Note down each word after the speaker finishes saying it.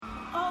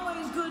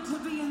good to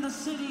be in the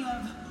city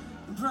of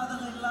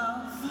brotherly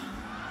love.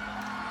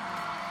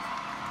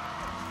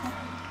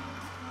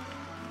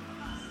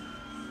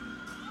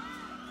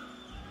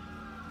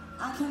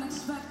 I can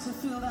expect to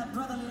feel that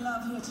brotherly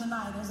love here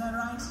tonight, is that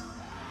right?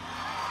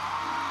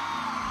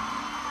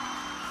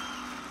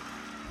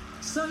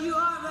 So you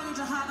are ready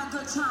to have a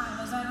good time,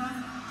 is that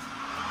right?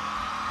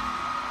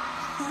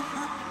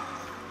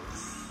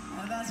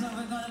 And that's what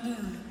we're gonna do.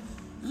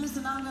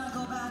 Listen, I'm gonna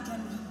go back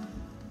and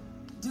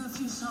do a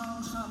few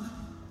songs from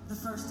the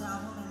first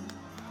album, and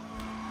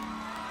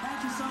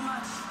thank you so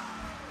much.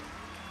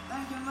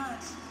 Thank you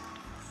much.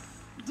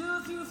 Do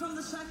a few from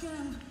the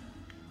second,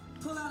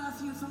 pull out a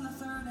few from the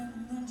third,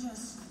 and then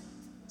just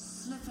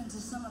slip into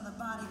some of the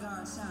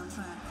Bodyguard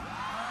soundtrack.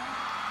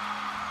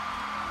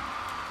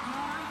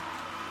 Yeah?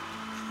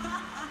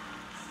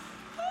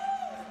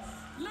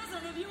 Listen,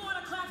 if you want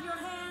to clap your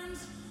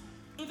hands,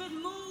 if it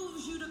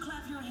moves you to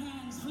clap your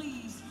hands,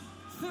 please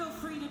feel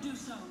free to do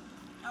so.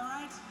 All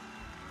right?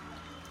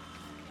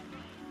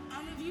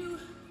 And if you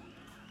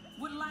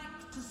would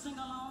like to sing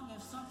along,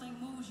 if something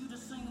moves you to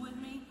sing with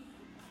me,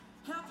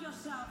 help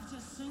yourself,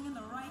 just sing in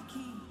the right key.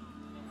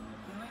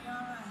 You'll be all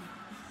right.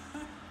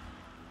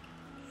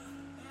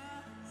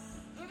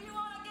 Yeah. If you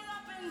want to get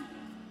up and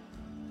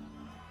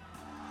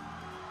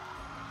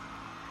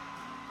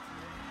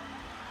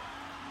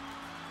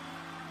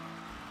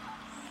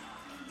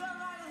go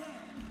right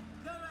ahead.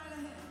 Go right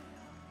ahead.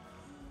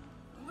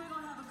 We're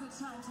going to have a good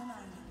time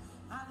tonight.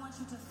 I want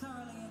you to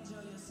thoroughly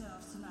enjoy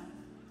yourselves tonight.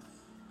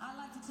 I'd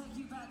like to take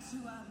you back to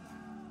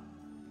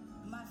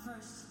my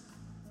first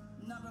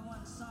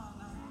 #1 song.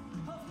 I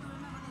hope you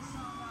remember this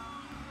song.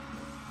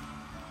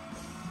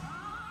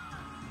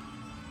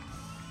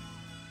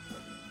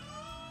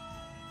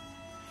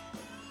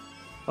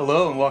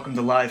 Hello and welcome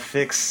to Live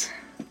Fix.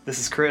 This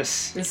is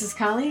Chris. This is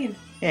Colleen.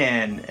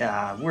 And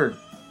we're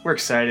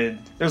excited.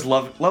 There's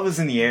love. Love is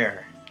in the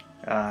air.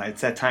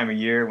 It's that time of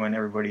year when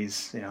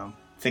everybody's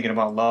thinking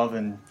about love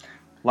and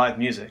live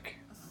music.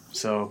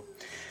 So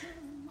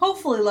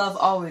hopefully love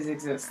always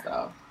exists,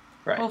 though.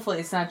 Right. Hopefully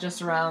it's not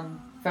just around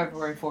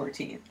February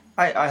 14th.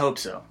 I hope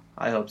so.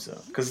 I hope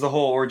so. Because the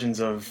whole origins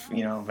of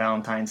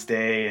Valentine's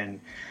Day and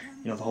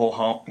the whole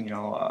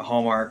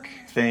Hallmark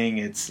thing,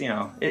 it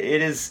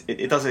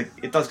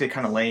does get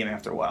kind of lame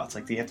after a while. It's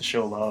like, do you have to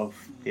show love?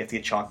 Do you have to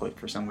get chocolate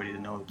for somebody to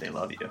know that they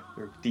love you,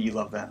 or do you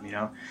love them?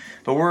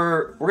 But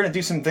we're gonna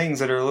do some things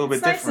that are a little bit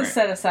different. It's nice to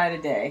set aside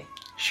a day.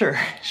 Sure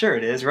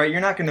it is, right?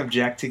 You're not gonna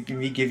object to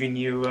me giving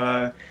you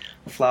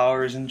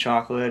flowers and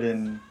chocolate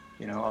and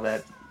all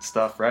that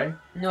stuff, right?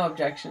 No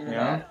objection to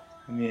that.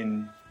 I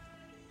mean,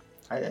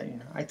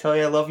 I tell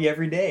you I love you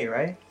every day,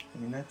 right? I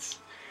mean, that's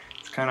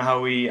kind of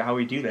how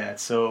we do that.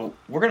 So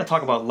we're going to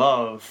talk about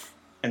love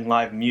and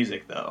live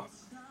music, though,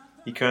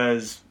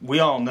 because we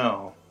all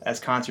know as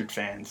concert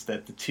fans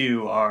that the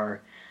two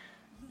are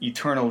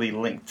eternally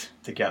linked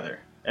together.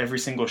 Every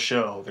single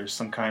show, there's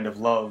some kind of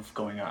love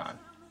going on,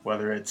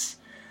 whether it's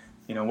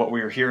what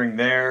we were hearing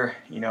there.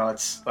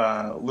 It's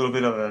a little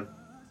bit of a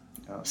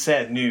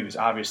sad news,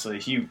 obviously,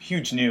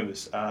 huge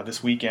news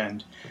this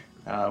weekend.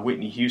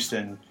 Whitney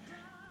Houston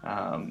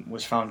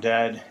was found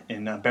dead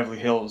in Beverly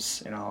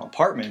Hills in an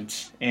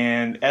apartment,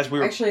 and as we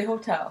were actually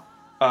hotel.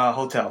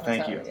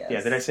 Thank you. Yes.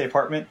 Yeah, did I say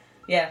apartment?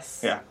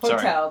 Yes. Yeah. Hotel,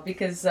 sorry.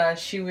 Because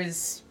she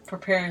was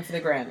preparing for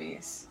the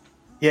Grammys.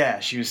 Yeah,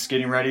 she was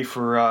getting ready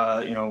for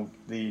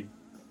the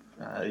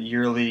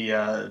yearly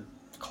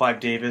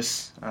Clive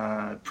Davis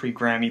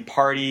pre-Grammy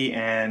party,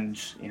 and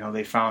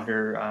they found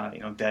her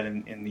dead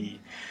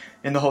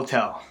in the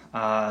hotel.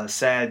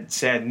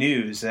 Sad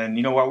news.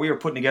 And while we were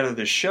putting together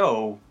this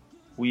show,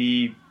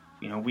 we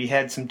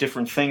had some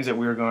different things that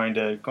we were going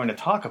to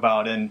talk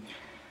about, and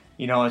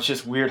it's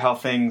just weird how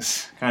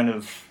things kind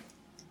of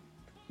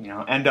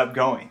end up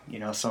going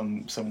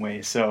some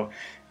ways. So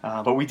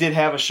but we did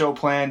have a show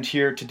planned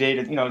here today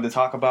to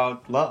talk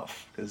about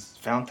love, because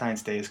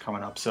Valentine's Day is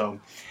coming up. So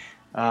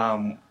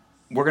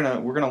we're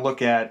gonna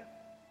look at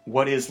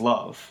what is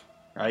love,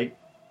 right?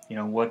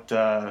 What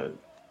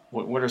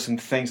are some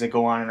things that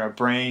go on in our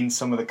brains,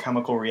 some of the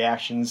chemical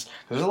reactions.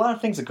 There's a lot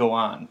of things that go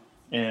on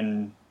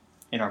in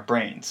our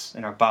brains,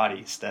 in our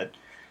bodies, that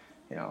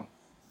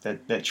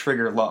that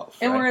trigger love.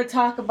 And right? we're going to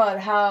talk about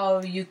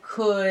how you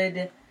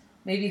could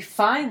maybe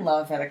find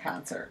love at a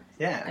concert.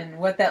 Yeah. And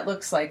what that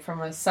looks like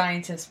from a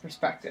scientist's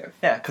perspective.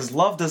 Yeah, because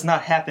love does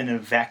not happen in a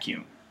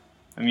vacuum.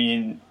 I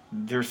mean,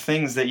 there are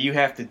things that you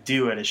have to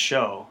do at a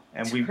show,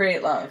 and to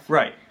create love.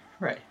 Right.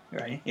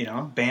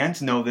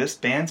 Bands know this.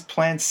 Bands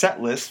plan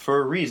set lists for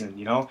a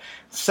reason.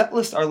 Set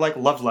lists are like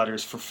love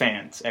letters for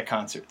fans at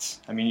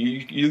concerts. I mean,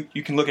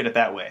 you can look at it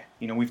that way.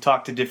 We've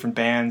talked to different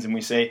bands, and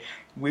we say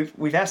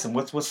we've asked them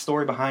what's the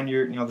story behind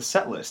your the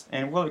set list,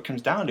 and what it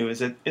comes down to is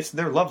that it's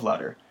their love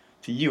letter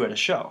to you at a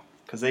show,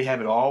 because they have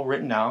it all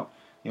written out.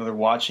 They're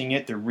watching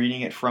it, they're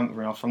reading it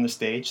from the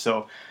stage.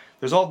 So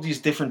there's all these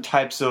different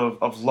types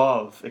of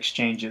love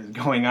exchanges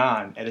going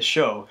on at a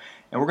show,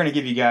 and we're going to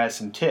give you guys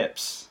some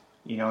tips.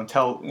 And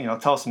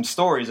tell some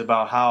stories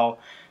about how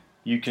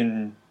you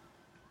can,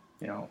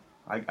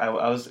 I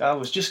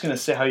was just gonna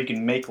say how you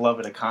can make love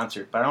at a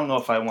concert, but I don't know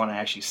if I want to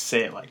actually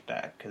say it like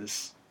that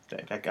because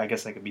I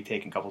guess that could be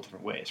taken a couple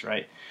different ways,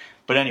 right?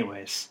 But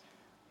anyways,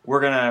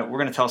 we're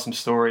gonna tell some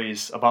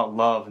stories about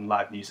love and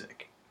live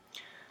music.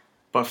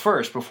 But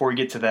first, before we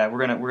get to that,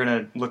 we're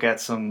gonna look at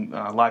some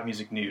live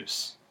music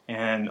news.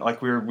 And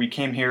like we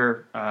came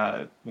here,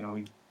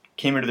 we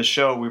came into the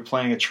show. We were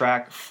playing a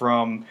track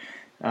from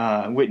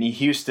Whitney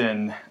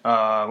Houston.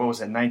 What was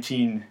that?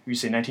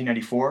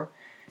 1994.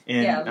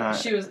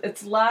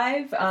 It's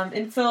live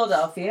in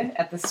Philadelphia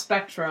at the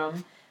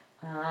Spectrum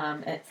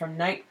from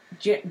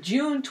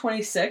June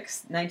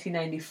 26th,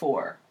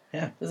 1994.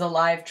 There's a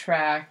live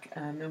track,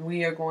 and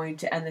we are going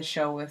to end the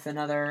show with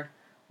another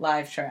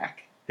live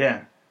track.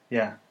 Yeah.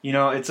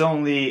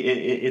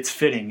 It's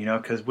fitting,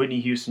 because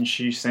Whitney Houston,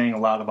 she sang a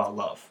lot about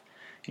love,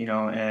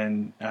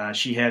 and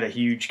she had a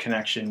huge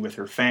connection with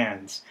her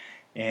fans.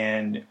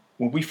 And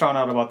when we found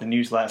out about the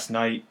news last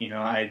night,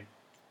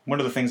 one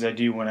of the things I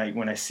do when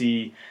I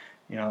see,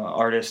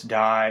 artists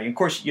die. And of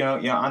course,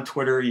 on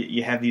Twitter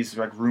you have these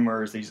like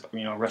rumors, these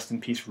rest in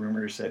peace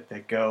rumors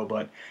that go.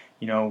 But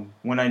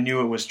when I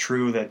knew it was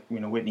true that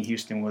Whitney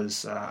Houston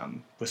was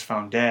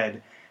found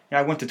dead,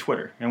 I went to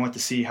Twitter and I went to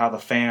see how the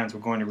fans were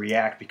going to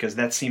react, because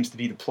that seems to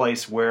be the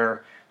place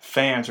where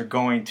fans are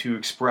going to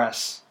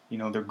express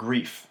their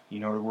grief,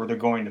 where they're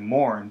going to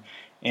mourn,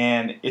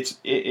 and it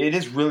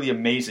is really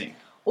amazing.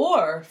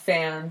 Or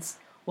fans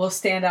will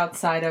stand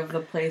outside of the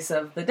place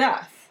of the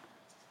death.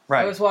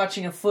 Right. I was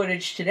watching a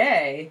footage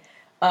today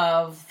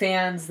of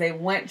fans. They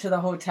went to the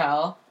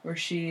hotel where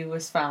she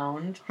was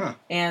found,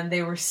 and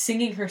they were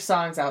singing her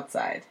songs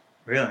outside.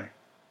 Really?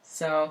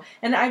 So,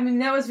 and I mean,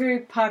 that was very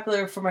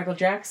popular for Michael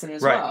Jackson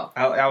as well.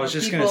 I was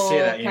just going to say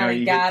that. People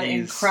kind of got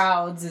in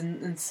crowds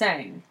and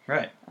sang.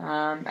 Right.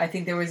 I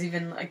think there was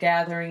even a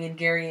gathering in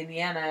Gary,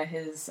 Indiana,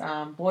 his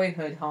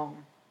boyhood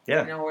home.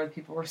 Yeah. Where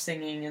people were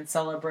singing and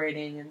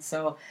celebrating. And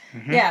so,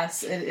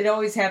 yes, it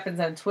always happens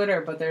on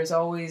Twitter, but there's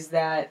always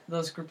that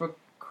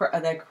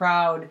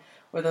crowd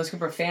or those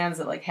group of fans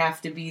that like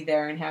have to be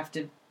there and have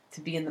to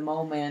be in the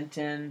moment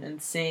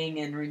and sing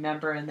and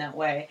remember in that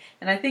way.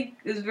 And I think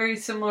it was very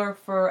similar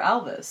for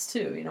Elvis,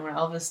 too. When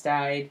Elvis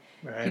died,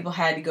 people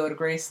had to go to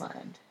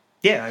Graceland.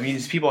 Yeah, I mean,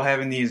 these people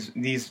having these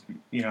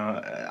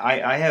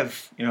I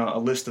have, a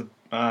list of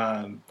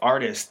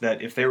artists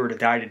that if they were to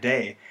die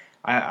today,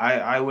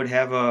 I would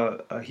have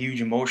a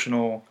huge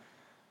emotional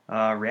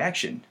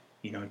reaction,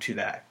 to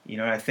that.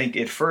 I think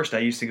at first I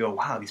used to go,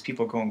 wow, these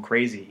people are going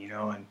crazy,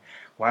 and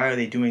why are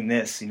they doing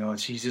this?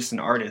 She's just an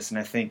artist. And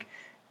I think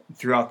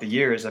throughout the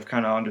years I've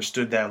kind of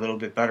understood that a little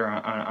bit better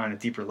on a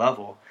deeper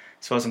level.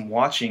 So as I'm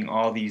watching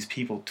all these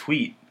people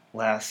tweet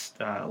last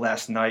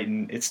night,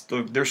 and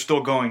they're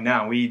still going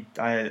now.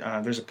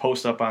 There's a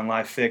post up on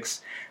Live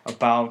Fix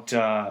about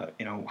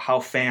how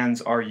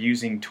fans are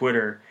using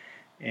Twitter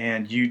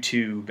and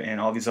YouTube and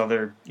all these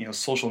other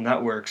social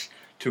networks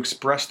to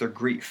express their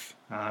grief.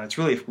 It's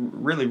really,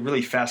 really,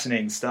 really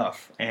fascinating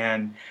stuff.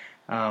 And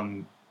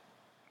kind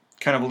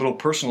of a little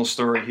personal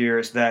story here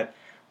is that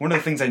one of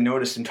the things I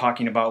noticed in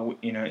talking about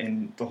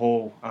in the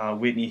whole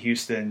Whitney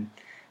Houston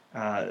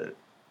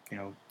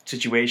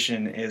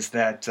situation is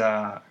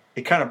that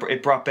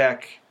it brought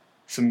back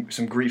some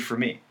grief for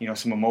me.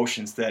 Some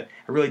emotions that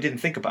I really didn't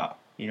think about.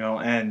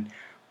 And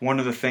one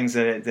of the things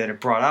that it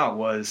brought out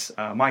was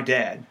my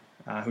dad.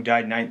 Who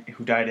died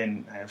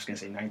in, I was going to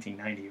say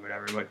 1990 or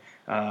whatever, but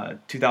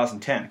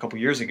 2010, a couple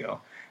years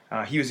ago.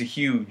 He was a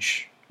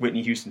huge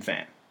Whitney Houston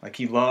fan. Like,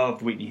 he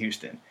loved Whitney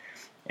Houston.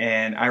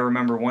 And I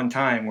remember one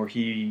time where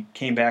he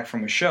came back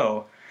from a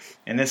show,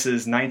 and this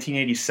is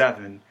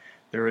 1987.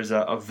 There was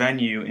a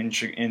venue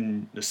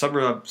in the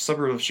suburb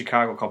of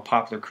Chicago called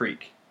Poplar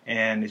Creek.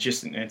 And it's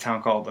just in a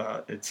town called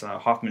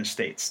Hoffman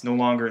Estates. No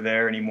longer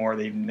there anymore.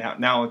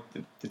 Now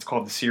it's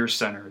called the Sears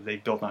Center. They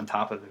built on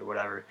top of it or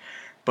whatever.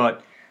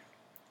 But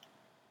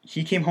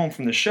he came home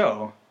from the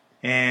show,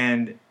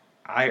 and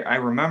I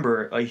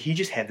remember he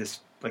just had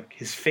this,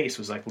 his face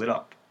was lit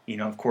up.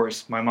 Of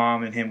course, my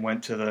mom and him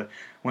went to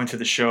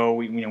the show.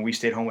 We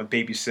stayed home with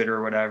babysitter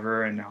or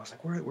whatever, and I was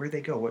like, where'd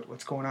they go?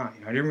 What's going on?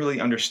 I didn't really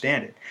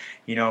understand it.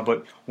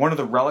 But one of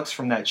the relics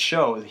from that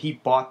show, he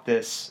bought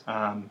this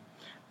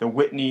the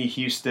Whitney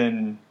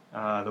Houston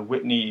album.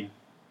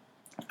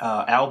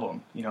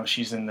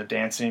 She's in the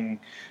dancing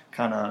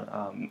kind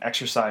of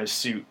exercise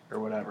suit or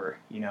whatever.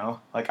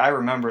 I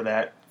remember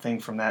that thing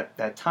from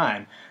that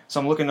time. So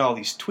I'm looking at all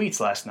these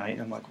tweets last night,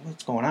 and I'm like,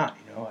 what's going on?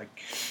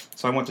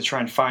 So I went to try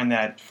and find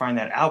that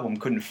album,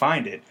 couldn't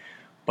find it.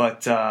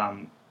 But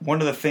one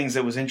of the things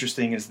that was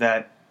interesting is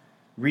that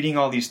reading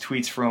all these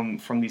tweets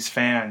from these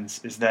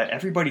fans is that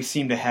everybody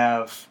seemed to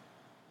have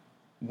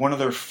one of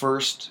their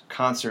first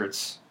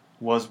concerts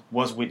was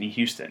Whitney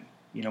Houston.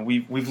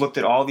 We've looked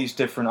at all these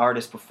different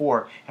artists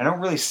before, and I don't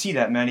really see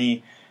that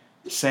many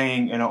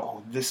saying,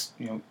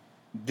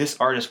 this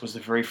artist was the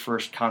very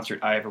first concert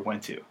I ever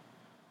went to.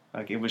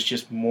 It was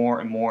just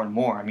more and more and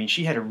more. I mean,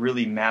 she had a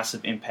really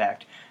massive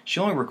impact. She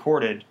only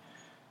recorded,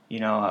 she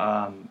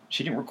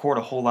didn't record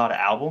a whole lot of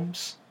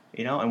albums,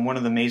 you know. And one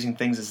of the amazing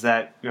things is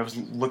that I was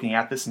looking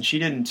at this, and she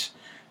didn't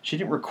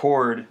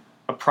record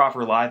a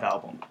proper live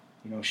album.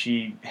 You know,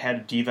 she had a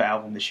diva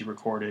album that she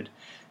recorded,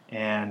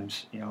 and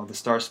you know, the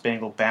Star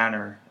Spangled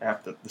Banner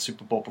after the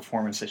Super Bowl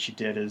performance that she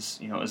did is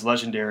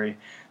legendary.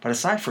 But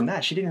aside from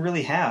that, she didn't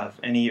really have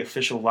any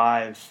official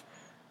live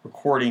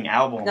recording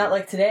album. Not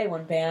like today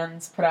when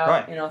bands put out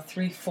right.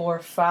 3, 4,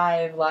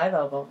 5 live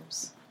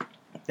albums.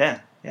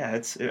 Yeah. I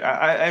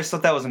just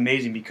thought that was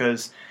amazing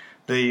because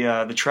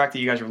the track that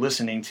you guys were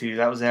listening to,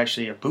 that was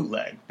actually a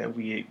bootleg that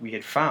we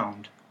had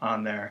found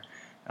on there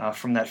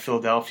from that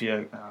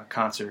Philadelphia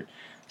concert.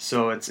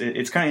 So it's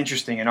kind of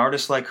interesting. An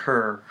artist like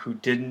her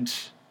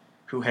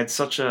who had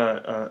such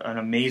an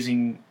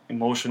amazing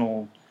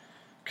emotional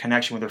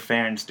connection with her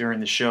fans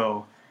during the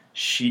show,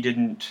 she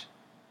didn't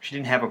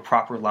have a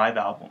proper live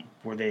album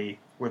where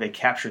they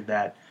captured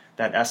that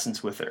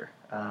essence with her.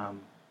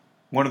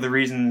 One of the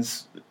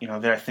reasons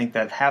that I think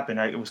that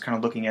happened, I was kind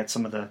of looking at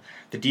some of the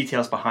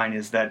details behind,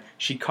 is that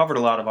she covered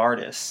a lot of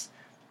artists,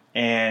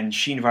 and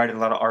she invited a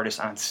lot of artists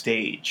on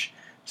stage.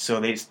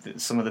 So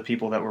some of the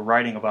people that were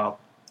writing about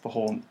the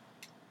whole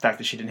fact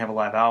that she didn't have a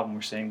live album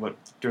were saying, but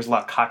there's a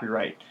lot of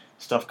copyright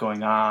stuff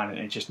going on, and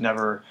it just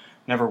never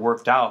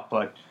worked out.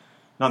 But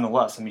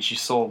nonetheless, I mean, she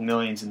sold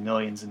millions and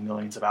millions and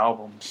millions of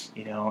albums,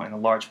 and a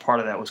large part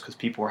of that was because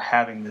people were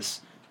having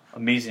this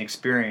amazing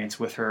experience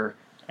with her,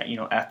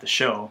 at the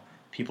show.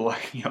 People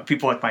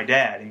like my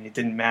dad. I mean, it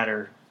didn't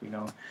matter,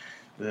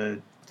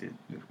 the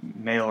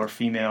male or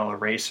female or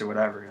race or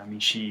whatever. I mean,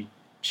 she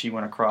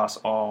went across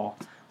all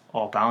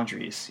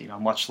boundaries,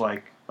 much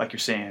like you're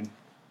saying,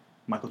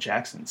 Michael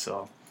Jackson.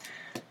 So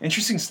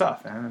interesting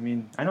stuff, man. I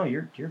mean, I know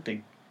you're a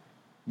big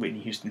Whitney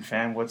Houston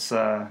fan. What's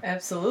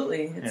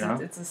absolutely.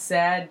 It's a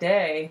sad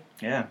day.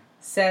 Yeah.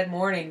 Sad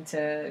morning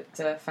to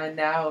find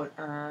out.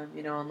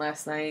 And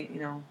last night,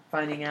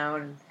 finding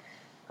out,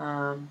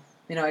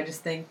 and I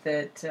just think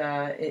that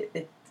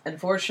it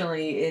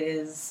unfortunately it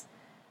is,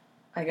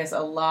 I guess, a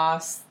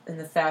loss in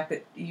the fact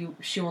that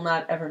she will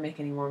not ever make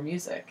any more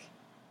music.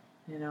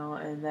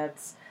 And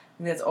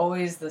that's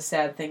always the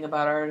sad thing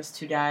about artists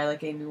who die,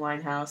 like Amy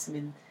Winehouse. I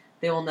mean,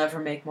 they will never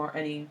make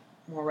any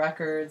more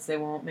records. They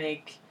won't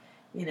make,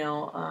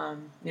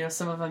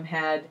 some of them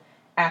had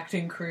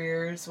acting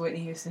careers.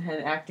 Whitney Houston had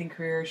an acting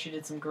career. She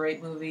did some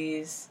great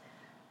movies.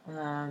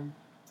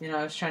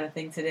 I was trying to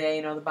think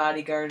today, The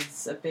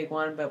Bodyguard's a big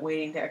one, but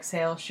Waiting to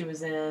Exhale she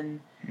was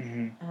in.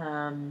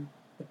 Mm-hmm.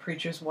 The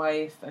Preacher's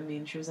Wife, I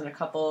mean, she was in a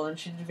couple, and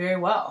she did very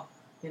well.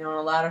 And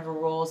a lot of her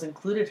roles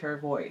included her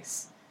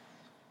voice.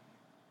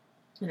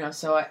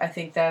 So I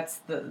think that's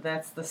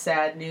the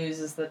sad news,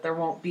 is that there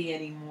won't be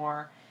any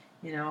more,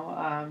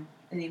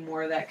 any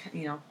more of that,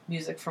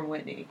 music from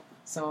Whitney.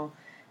 So,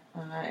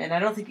 and I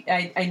don't think,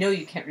 I know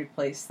you can't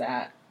replace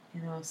that.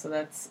 So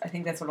I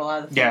think that's what a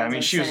lot of the fans I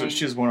mean,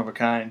 she was one of a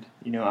kind.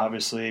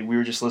 Obviously, we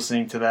were just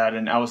listening to that,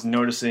 and I was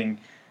noticing,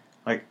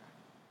 like,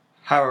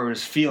 how I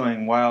was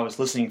feeling while I was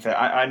listening to that.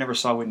 I never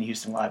saw Whitney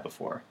Houston live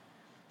before,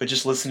 but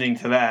just listening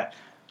to that,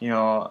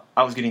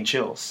 I was getting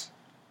chills.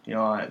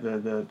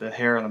 The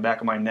hair on the back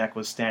of my neck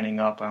was standing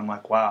up. I'm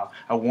like, wow.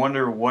 I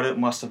wonder what it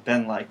must have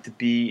been like to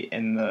be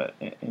in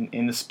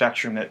the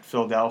spectrum at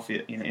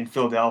Philadelphia, in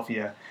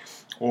Philadelphia,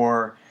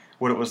 or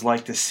what it was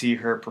like to see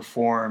her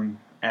perform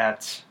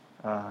at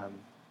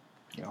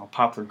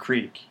Poplar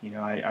Creek.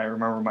 I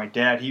remember my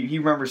dad, he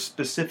remembers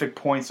specific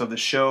points of the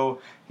show.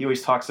 He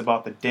always talks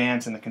about the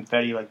dance and the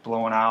confetti like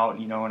blowing out,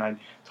 and I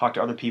talk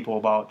to other people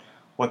about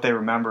what they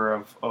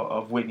remember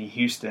of Whitney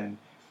Houston.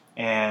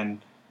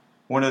 And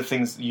one of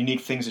the unique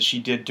things that she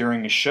did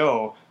during the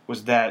show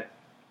was that,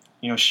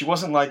 she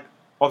wasn't like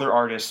other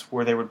artists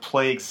where they would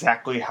play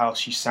exactly how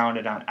she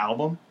sounded on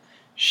album.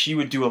 She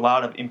would do a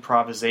lot of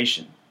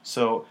improvisation.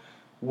 So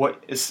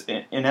what is,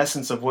 in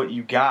essence, of what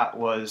you got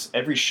was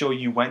every show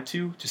you went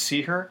to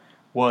see her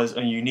was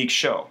a unique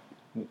show.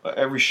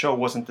 Every show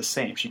wasn't the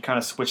same. She kind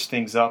of switched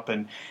things up,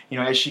 and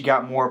as she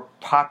got more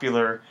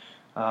popular,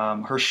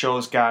 her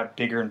shows got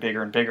bigger and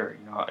bigger and bigger.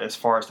 As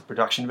far as the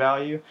production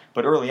value.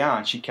 But early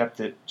on, she kept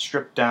it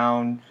stripped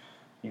down,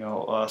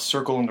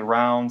 circle in the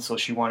round. So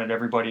she wanted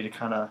everybody to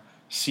kind of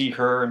see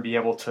her and be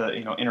able to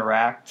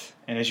interact.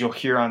 And as you'll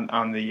hear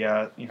on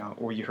the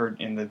or you heard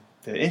in the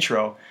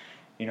intro,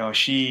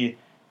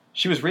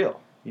 she was real,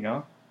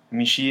 I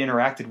mean, she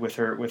interacted with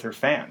her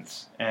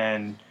fans,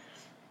 and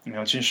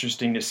it's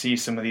interesting to see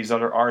some of these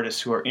other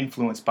artists who are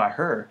influenced by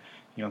her,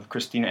 the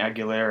Christina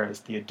Aguilera's,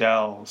 the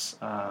Adeles,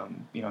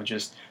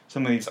 just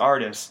some of these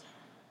artists.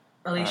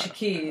 Alicia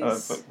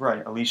Keys.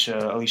 Right,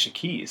 Alicia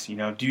Keys.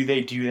 Do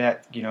they do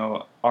that?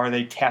 Are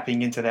they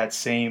tapping into that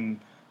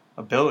same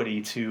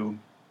ability to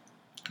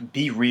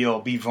be real,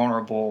 be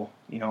vulnerable,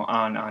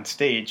 on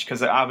stage?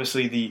 Because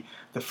obviously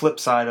the flip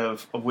side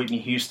of Whitney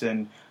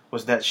Houston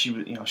was that she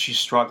was, she's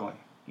struggling.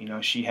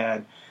 She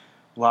had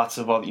lots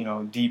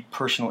of deep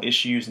personal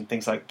issues and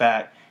things like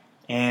that,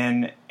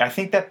 and I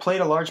think that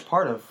played a large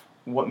part of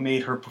what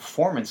made her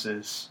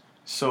performances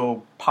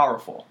so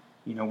powerful.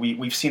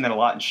 We've seen that a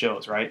lot in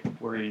shows, right?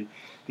 Where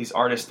these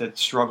artists that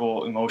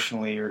struggle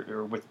emotionally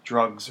or with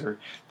drugs or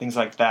things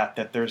like that,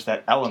 that there's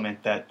that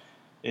element that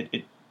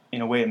it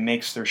in a way it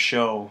makes their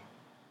show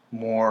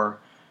more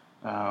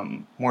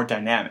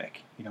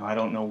dynamic. You know, I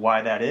don't know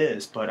why that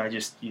is, but I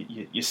just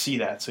you see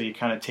that, so you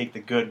kind of take the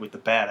good with the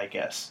bad, I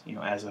guess. You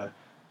know, as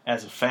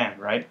a fan,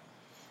 right?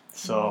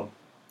 So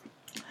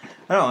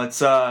I don't know.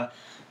 It's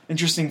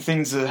interesting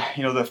things to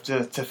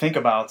think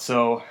about.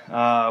 So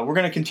we're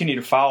going to continue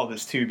to follow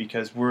this too,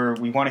 because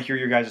we want to hear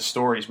your guys'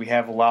 stories. We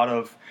have a lot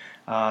of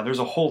there's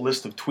a whole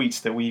list of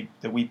tweets that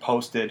we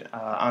posted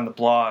on the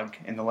blog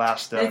in the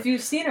last. And if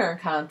you've seen her in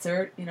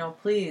concert,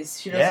 please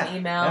shoot us an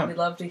email. Yeah. We'd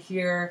love to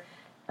hear,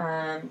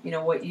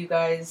 what you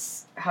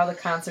guys, how the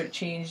concert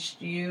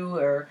changed you,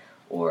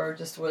 or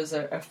just was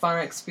a fun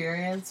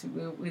experience.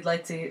 We'd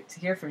like to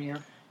hear from you.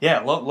 Yeah,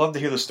 love to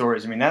hear the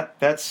stories. I mean,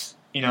 that's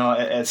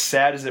as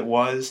sad as it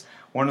was,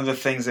 one of the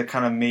things that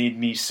kind of made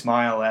me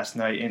smile last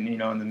night, and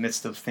in the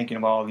midst of thinking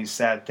about all these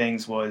sad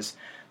things, was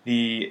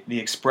the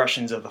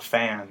expressions of the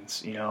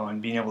fans,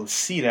 and being able to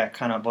see that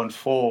kind of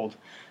unfold,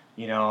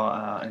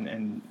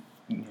 and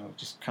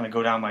just kind of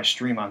go down my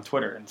stream on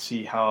Twitter and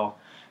see how,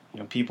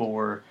 people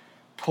were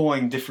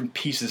pulling different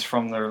pieces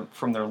from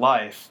their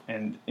life,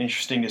 and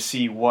interesting to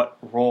see what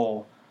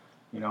role,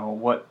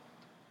 what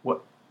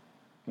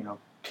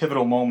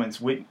pivotal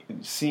moments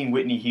seeing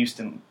Whitney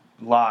Houston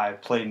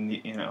live played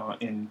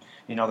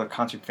in other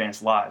concert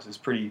fans' lives is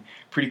pretty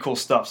cool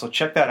stuff. So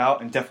check that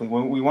out, and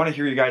definitely we want to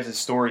hear you guys'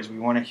 stories. We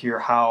want to hear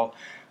how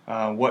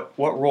what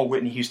role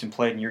Whitney Houston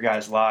played in your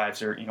guys'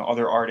 lives, or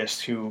other artists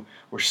who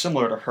were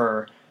similar to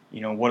her.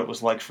 What it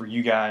was like for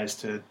you guys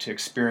to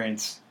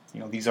experience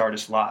these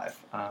artists live.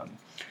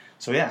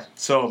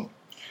 So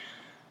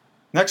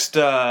next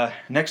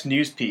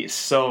news piece.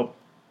 So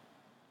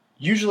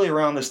usually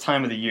around this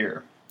time of the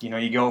year,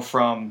 you go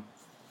from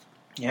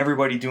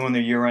everybody doing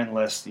their year-end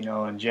list,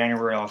 in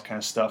January, all that kind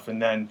of stuff.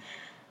 And then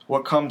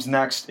what comes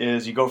next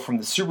is you go from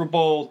the Super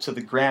Bowl to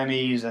the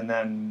Grammys, and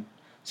then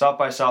South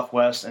by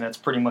Southwest, and it's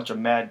pretty much a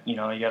mad, you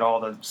got all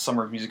the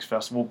summer music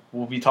festivals.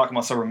 We'll be talking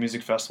about summer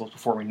music festivals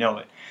before we know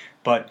it.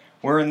 But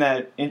we're in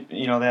that,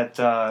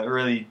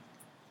 really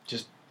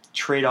just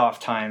trade-off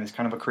time. It's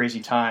kind of a crazy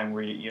time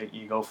where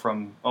you go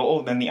from,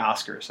 then the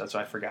Oscars. That's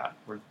what I forgot.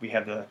 We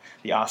have the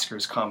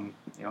Oscars come,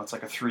 it's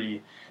like a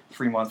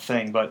three-month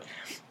thing, but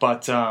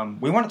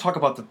we want to talk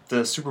about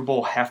the Super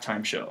Bowl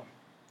halftime show,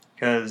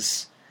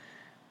 because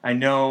I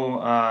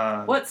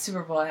know what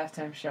Super Bowl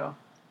halftime show?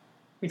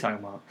 What are you talking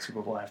about?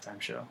 Super Bowl halftime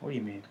show? What do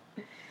you mean?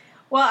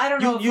 Well, I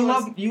don't know. You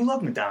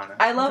love Madonna.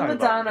 I love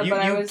Madonna,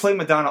 but you play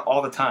Madonna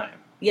all the time.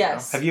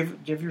 Yes. Have you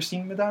ever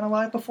seen Madonna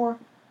live before?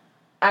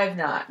 I've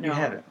not. No. You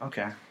haven't.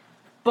 Okay.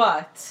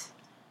 But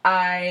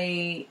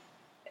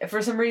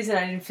for some reason,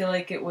 I didn't feel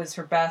like it was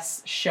her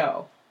best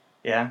show.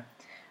 Yeah.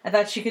 I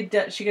thought she could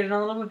have done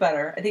a little bit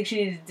better. I think she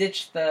needed to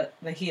ditch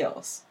the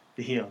heels.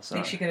 The heels. I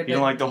think she could have. You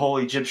don't like the whole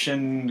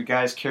Egyptian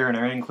guys carrying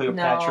her in,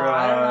 Cleopatra, no,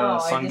 I don't know.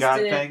 sun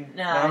god thing?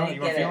 No,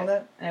 you weren't feeling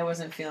that? I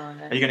wasn't feeling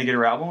it. Are you going to get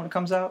her album when it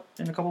comes out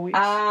in a couple weeks?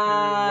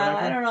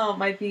 I don't know. It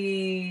might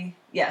be.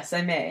 Yes,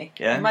 I may.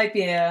 Yeah? It might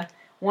be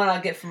one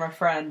I'll get from a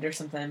friend or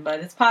something, but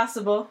it's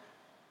possible.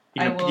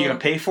 You gonna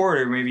pay for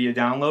it, or maybe you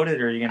download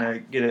it, or are you gonna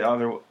get it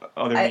other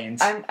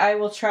means? I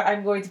will try.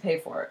 I'm going to pay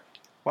for it.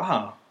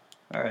 Wow.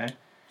 All right.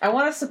 I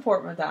want to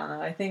support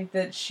Madonna. I think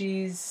that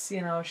she's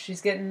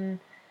getting,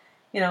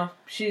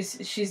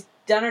 she's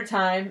done her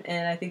time,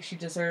 and I think she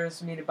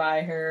deserves me to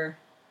buy her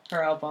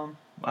album.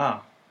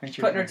 Wow.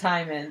 Putting her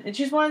time in, and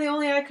she's one of the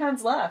only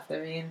icons left. I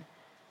mean,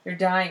 they're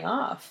dying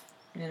off.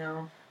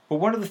 But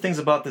one of the things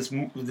about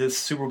this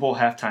Super Bowl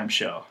halftime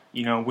show,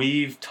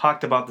 we've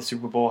talked about the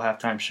Super Bowl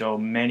halftime show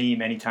many,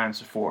 many times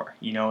before.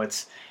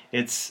 It's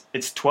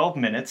 12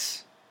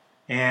 minutes,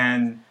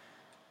 and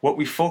what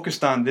we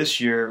focused on this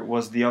year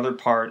was the other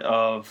part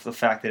of the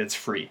fact that it's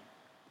free.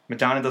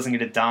 Madonna doesn't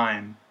get a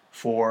dime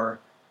for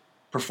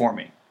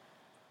performing,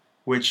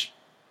 which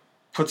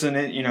puts an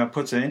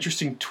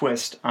interesting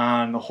twist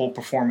on the whole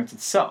performance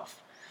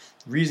itself.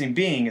 The reason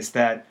being is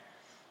that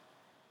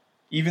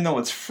even though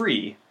it's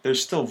free,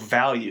 there's still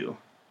value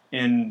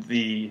in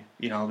the,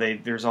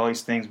 there's all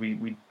these things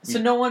we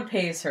So no one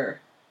pays her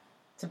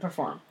to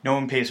perform? No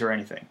one pays her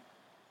anything.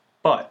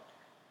 But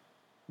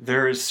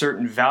there is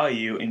certain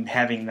value in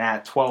having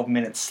that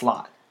 12-minute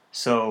slot.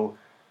 So,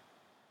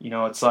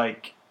 it's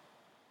like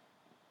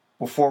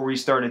before we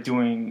started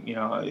doing,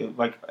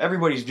 like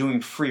everybody's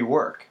doing free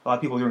work. A lot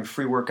of people are doing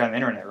free work on the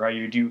internet, right?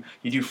 You do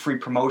free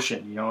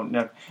promotion.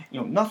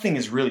 Nothing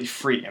is really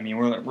free. I mean,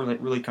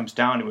 it really comes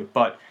down to it.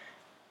 But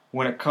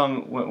when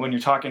you're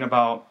talking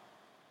about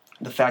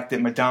the fact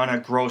that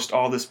Madonna grossed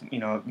all this,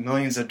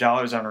 millions of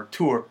dollars on her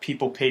tour,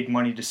 people paid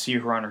money to see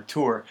her on her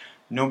tour.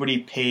 Nobody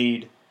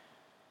paid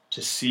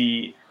to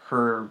see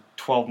her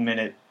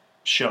 12-minute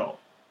show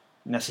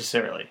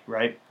necessarily,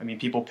 right? I mean,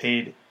 people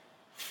paid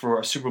for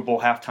a Super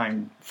Bowl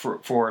halftime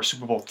for a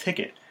Super Bowl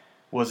ticket.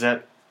 Was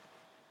that,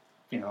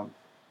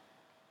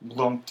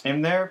 lumped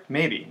in there?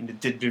 Maybe.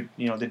 Did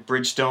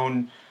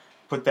Bridgestone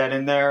put that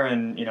in there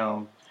and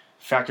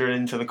factor it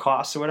into the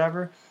cost or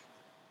whatever?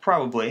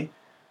 Probably.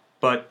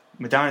 But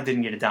Madonna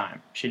didn't get a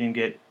dime. She didn't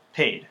get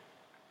paid.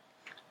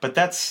 But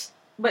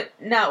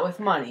not with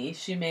money.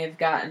 She may have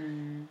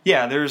gotten.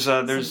 Yeah, there's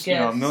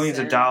millions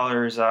of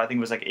dollars. I think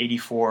it was like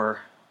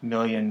 84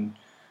 million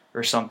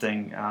or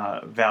something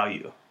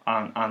value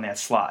on that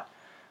slot,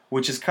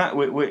 which is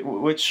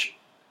which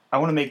I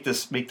want to make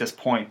this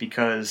point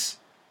because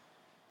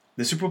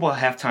the Super Bowl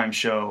halftime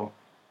show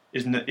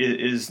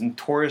is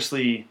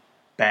notoriously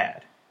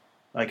bad.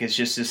 Like, it's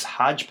just this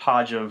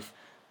hodgepodge of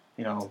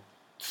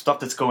stuff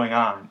that's going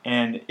on,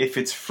 and if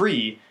it's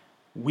free,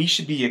 we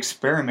should be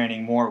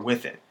experimenting more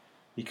with it,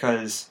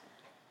 because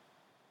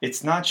it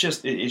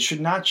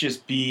should not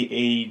just be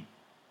a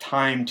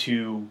time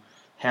to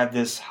have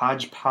this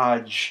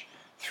hodgepodge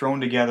thrown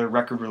together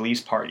record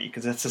release party,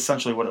 because that's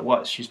essentially what it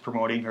was. She's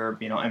promoting her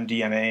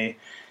MDMA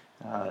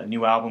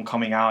new album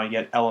coming out. You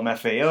got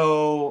LMFAO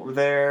over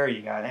there,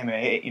 you got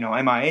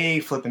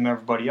MIA flipping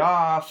everybody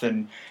off,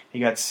 and you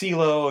got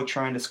CeeLo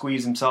trying to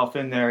squeeze himself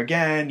in there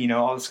again,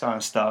 all this kind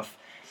of stuff.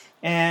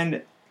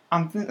 And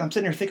I'm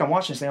sitting here thinking, I'm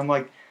watching this thing, I'm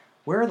like,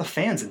 where are the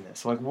fans in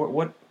this? Like,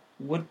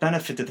 what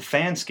benefit did the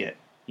fans get,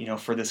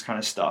 for this kind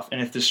of stuff?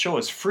 And if this show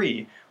is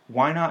free,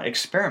 why not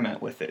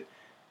experiment with it?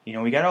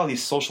 We got all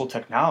these social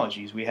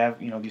technologies. We have,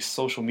 these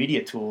social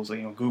media tools,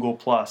 like, Google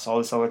Plus, all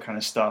this other kind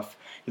of stuff.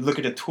 You look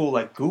at a tool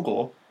like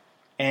Google,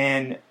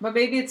 and but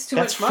maybe it's too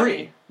much money.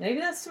 Free. Maybe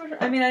that's too much.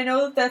 I mean, I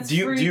know that's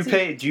free.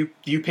 Do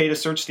you pay to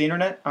search the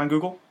internet on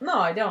Google? No,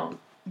 I don't.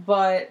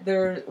 But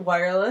they're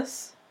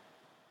wireless.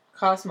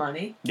 Costs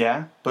money.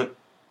 Yeah, but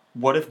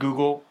what if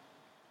Google,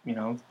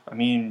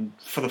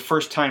 for the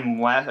first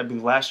time, I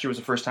believe last year was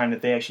the first time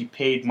that they actually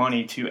paid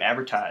money to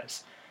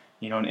advertise.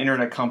 An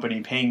internet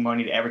company paying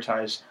money to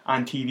advertise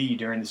on TV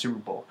during the Super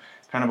Bowl.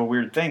 Kind of a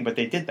weird thing, but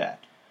they did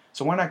that.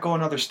 So why not go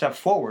another step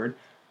forward?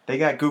 They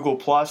got Google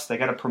Plus. They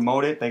got to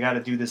promote it. They got to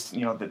do this, the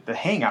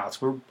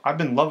Hangouts. I've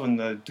been loving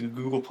the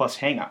Google Plus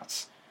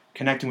Hangouts,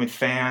 connecting with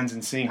fans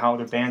and seeing how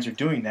other bands are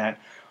doing that.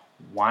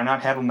 Why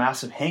not have a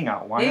massive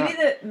hangout?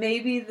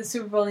 Maybe the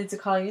Super Bowl needs to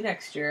call you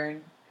next year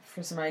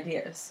for some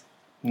ideas.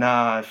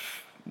 Nah,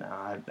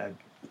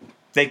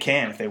 they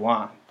can if they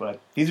want, but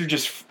these are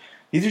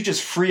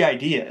just free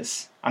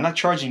ideas. I'm not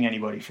charging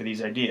anybody for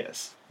these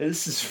ideas.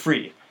 This is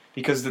free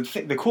because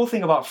the cool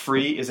thing about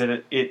free is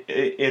that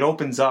it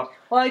opens up.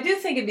 Well, I do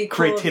think it'd be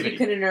cool if you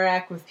could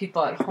interact with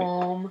people at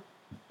home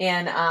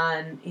and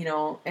on,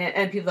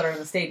 and people that are in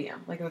the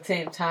stadium, like at the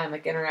same time,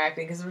 like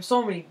interacting, because there's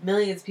so many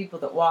millions of people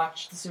that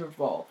watch the Super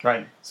Bowl.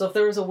 Right. So if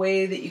there was a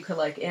way that you could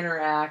like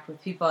interact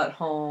with people at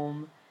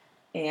home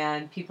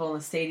and people in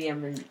the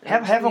stadium and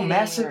have a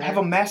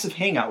massive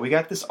hangout. We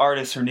got this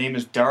artist. Her name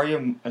is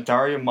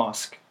Daria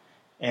Musk,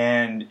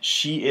 and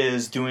she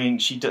does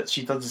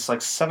this like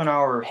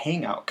 7-hour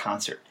hangout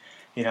concert.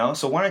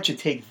 So why don't you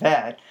take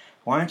that?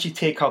 Why don't you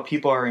take how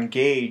people are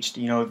engaged?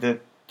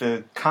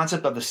 The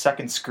concept of the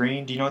second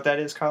screen. Do you know what that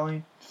is,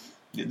 Colleen?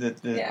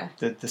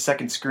 The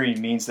second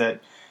screen means that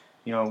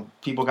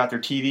people got their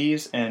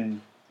TVs, and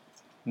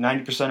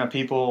 90% of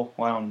people,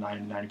 well,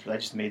 90%, I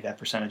just made that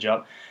percentage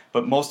up,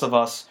 but most of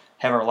us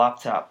have our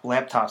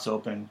laptops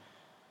open,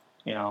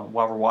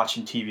 while we're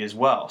watching TV as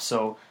well.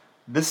 So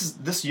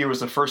this year was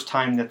the first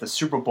time that the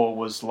Super Bowl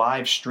was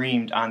live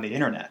streamed on the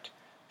internet.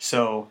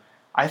 So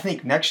I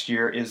think next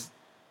year is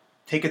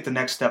take it the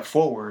next step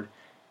forward.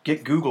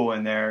 Get Google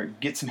in there,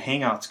 get some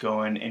Hangouts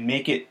going, and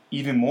make it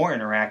even more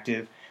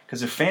interactive.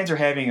 Because if fans are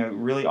having a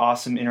really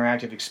awesome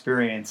interactive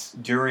experience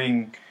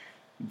during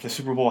the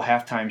Super Bowl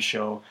halftime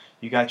show,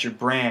 you got your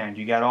brand,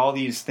 you got all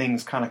these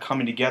things kind of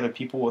coming together.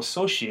 People will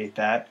associate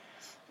that,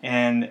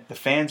 and the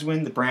fans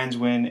win, the brands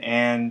win,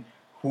 and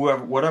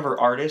whatever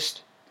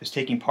artist is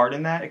taking part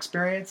in that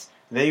experience,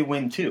 they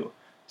win too.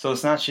 So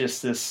it's not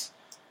just this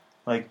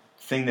like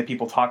thing that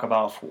people talk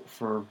about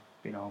for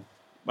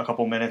a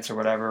couple minutes or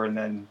whatever, and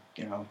then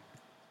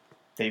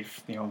they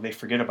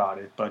forget about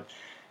it. But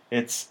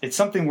it's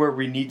something where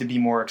we need to be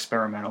more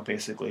experimental,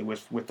 basically,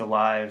 with the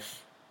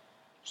live,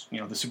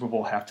 the Super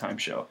Bowl halftime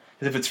show.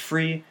 Because if it's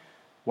free,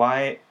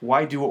 why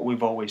do what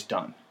we've always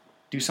done?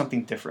 Do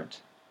something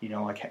different.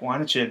 Like, why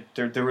don't you?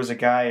 There was a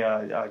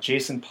guy,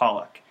 Jason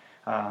Pollock.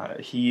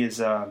 He is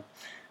a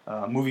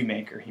movie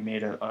maker. He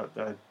made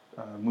a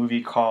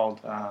movie called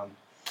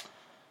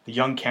The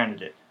Young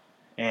Candidate.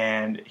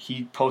 And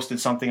he posted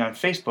something on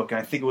Facebook, and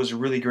I think it was a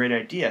really great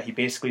idea. He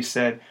basically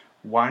said,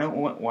 why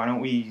don't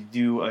we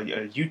do a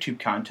YouTube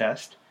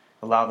contest,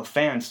 allow the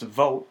fans to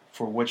vote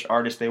for which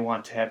artist they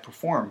want to have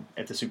perform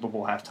at the Super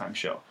Bowl halftime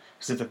show?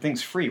 Because if the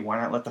thing's free, why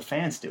not let the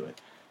fans do it?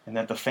 And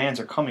that the fans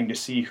are coming to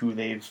see who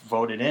they've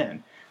voted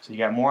in. So you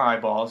got more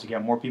eyeballs, you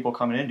got more people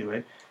coming into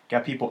it,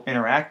 got people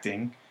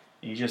interacting,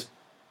 and you just,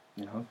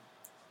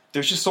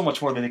 there's just so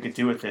much more that they could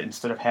do with it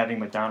instead of having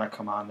Madonna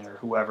come on there,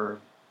 whoever,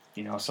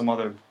 some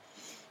other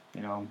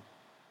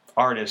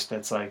artist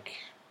that's like.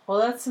 Well,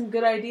 that's some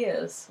good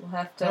ideas. We'll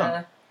have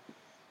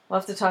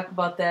to talk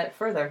about that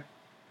further.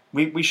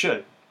 We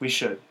should.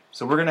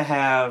 So we're gonna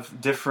have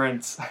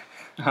different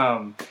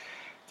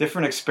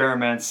different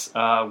experiments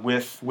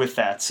with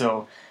that.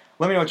 So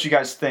let me know what you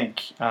guys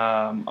think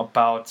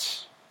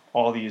about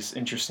all these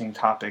interesting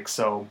topics.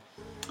 So,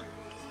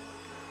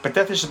 but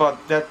that is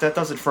about that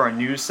does it for our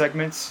news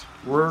segments.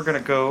 We're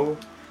gonna go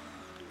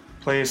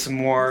play some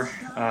more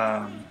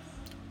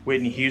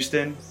Whitney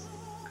Houston,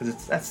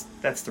 because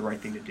that's the right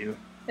thing to do.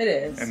 It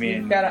is. I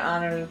mean, you've got to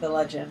honor the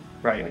legend,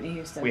 right? Whitney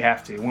Houston. We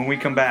have to. When we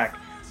come back,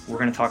 we're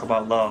going to talk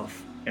about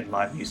love and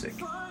live music.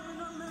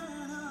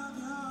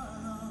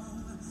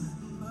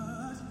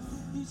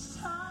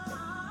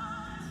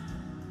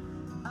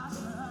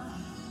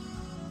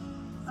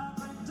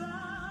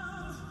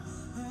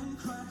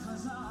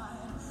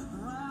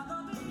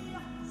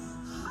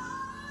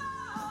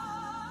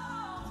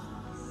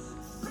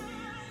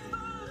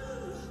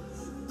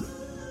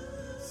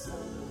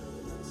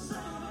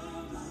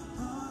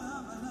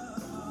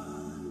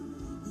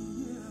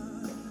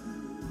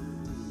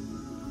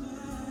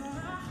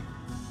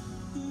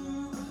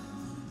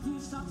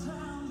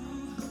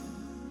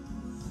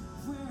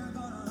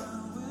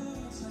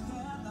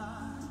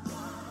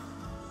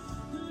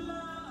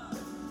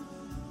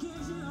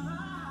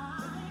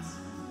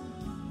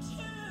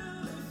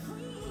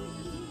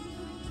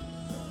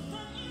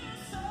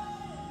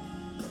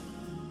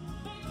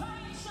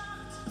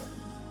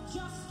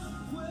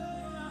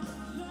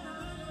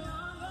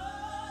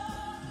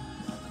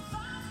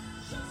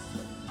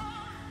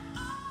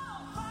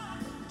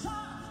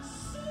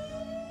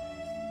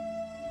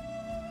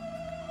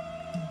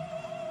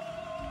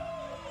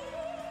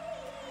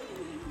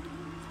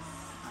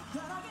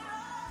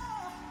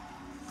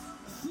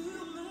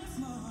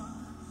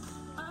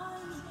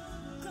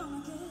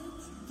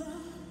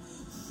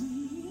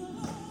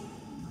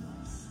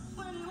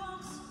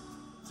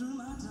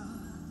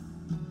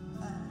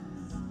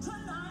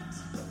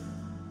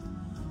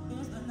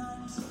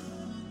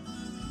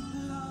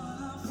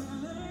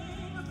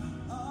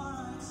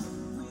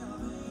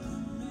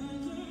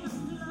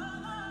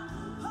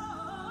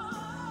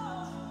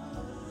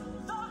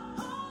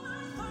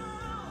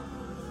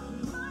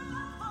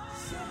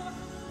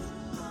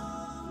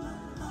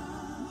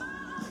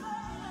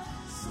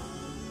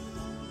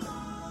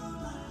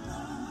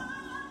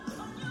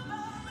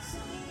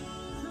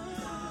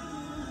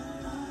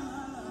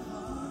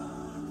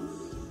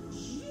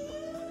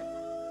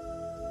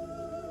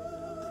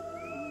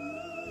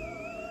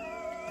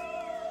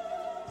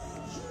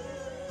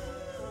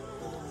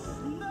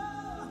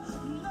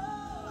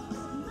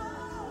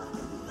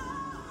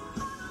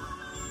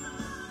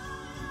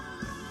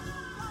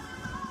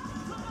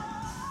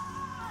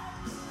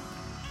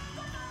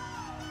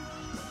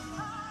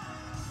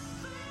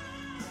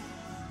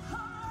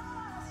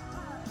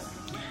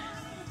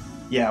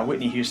 Yeah,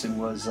 Whitney Houston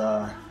was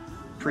a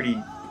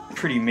pretty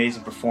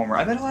amazing performer.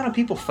 I bet a lot of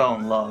people fell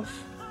in love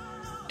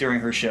during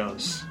her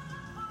shows.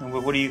 And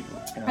what do you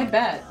know? I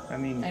bet. I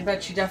mean, I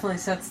bet she definitely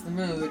sets the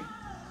mood.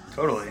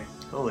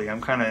 Totally. I'm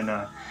kind of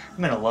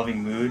in a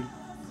loving mood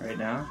right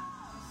now.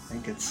 I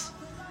think it's.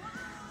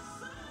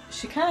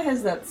 She kind of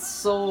has that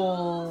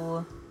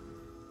soul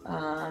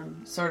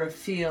sort of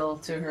feel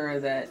to her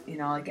that, you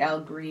know, like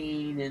Al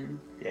Green and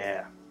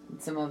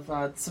some of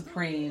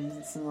Supremes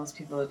and some of those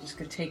people that just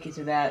could take you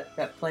to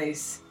that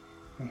place.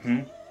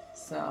 Mm-hmm.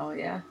 So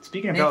yeah.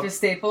 Speaking of Mavis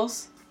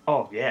Staples.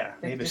 Oh yeah,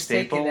 Mavis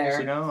Staples.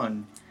 You know,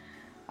 and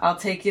I'll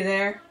Take You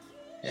There.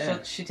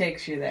 Yeah. She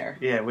takes you there.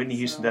 Yeah, Whitney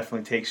Houston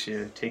definitely takes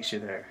you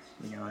there.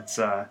 You know, it's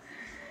a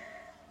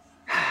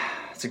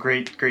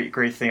great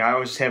thing. I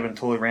was just having a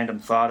totally random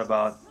thought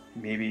about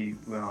maybe,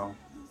 well,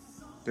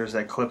 there's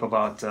that clip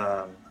about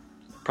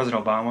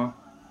President Obama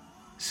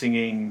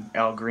singing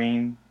Al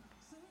Green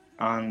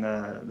on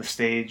the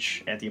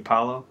stage at the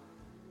Apollo.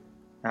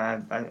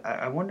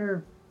 I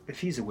wonder if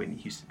he's a Whitney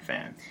Houston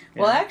fan.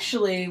 Well,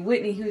 actually,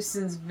 Whitney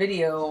Houston's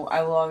video,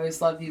 I Will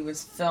Always Love You,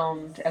 was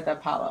filmed at the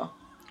Apollo.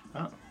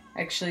 Oh.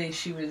 Actually,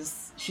 she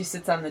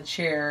sits on the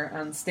chair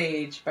on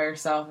stage by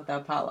herself at the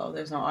Apollo.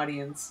 There's no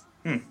audience.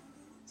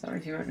 So I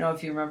don't know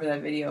if you remember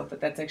that video, but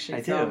that's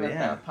actually filmed at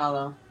the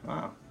Apollo.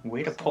 Wow.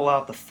 Way to pull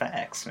out the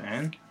facts,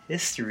 man.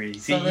 History.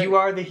 See, you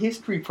are the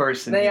history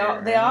person. They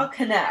all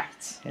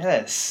connect.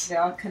 Yes. They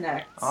all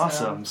connect.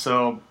 Awesome.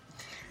 So,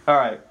 all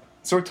right.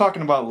 So we're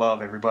talking about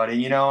love, everybody,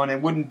 you know, and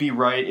it wouldn't be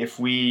right if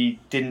we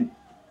didn't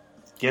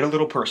get a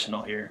little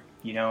personal here,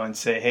 you know, and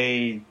say,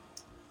 hey, you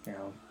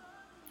know.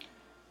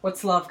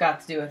 What's love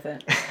got to do with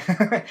it?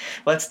 Well,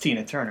 that's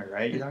Tina Turner,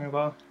 right? You're talking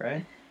about,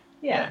 right?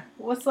 Yeah.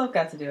 What's love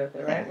got to do with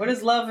it, right? Yeah. What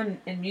does love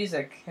and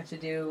music have to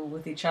do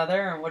with each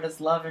other, and what does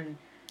love and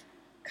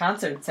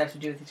concerts have to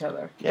do with each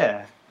other?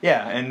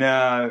 Yeah,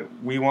 and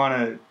we want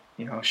to,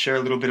 you know, share a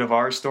little bit of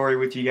our story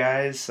with you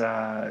guys,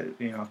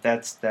 you know, if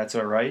that's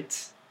all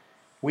right.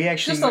 We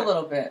actually just a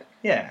little bit.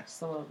 Yeah.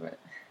 Just a little bit.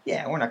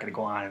 Yeah, we're not going to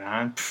go on and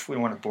on. We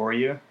don't want to bore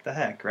you. The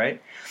heck, right?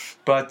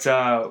 But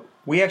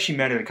we actually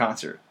met at a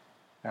concert.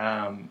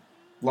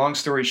 Long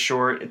story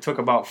short, it took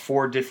about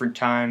 4 different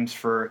times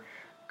for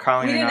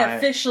Colleen and I. We didn't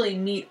officially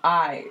meet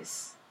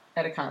eyes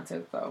at a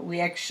concert, though. We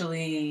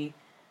actually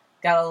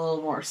got a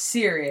little more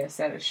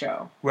serious at a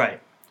show. Right.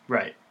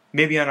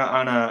 maybe on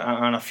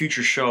a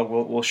future show,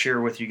 we'll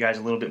share with you guys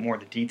a little bit more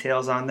of the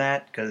details on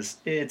that, because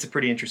it's a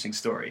pretty interesting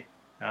story.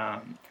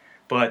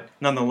 But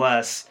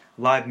nonetheless,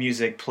 live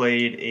music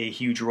played a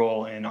huge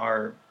role in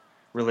our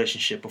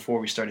relationship before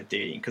we started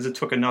dating, because it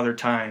took another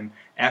time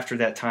after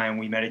that time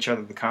we met each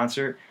other at the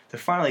concert to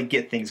finally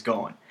get things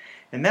going.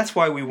 And that's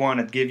why we want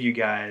to give you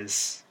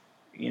guys,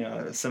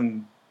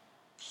 some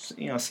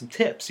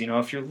tips.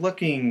 If you're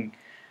looking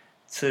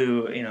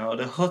to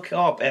hook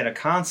up at a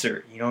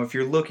concert, if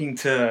you're looking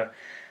to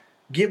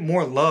get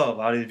more love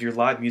out of your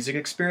live music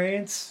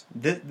experience,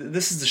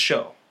 this is the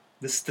show.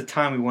 This is the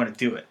time we want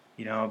to do it.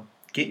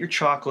 Get your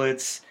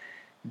chocolates,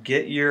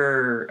 get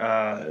your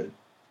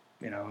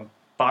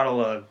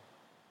bottle of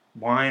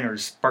wine or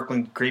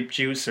sparkling grape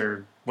juice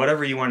or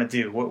whatever you want to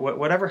do.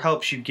 Whatever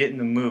helps you get in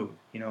the mood.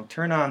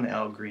 Turn on the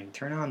Al Green,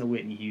 turn on the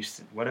Whitney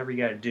Houston, whatever you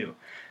got to do.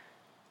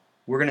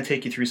 We're going to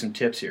take you through some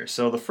tips here.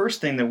 So the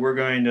first thing that we're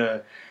going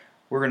to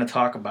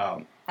talk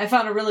about. I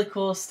found a really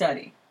cool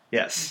study.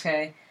 Yes.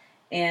 Okay.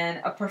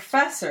 And a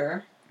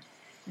professor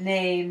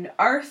named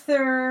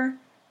Arthur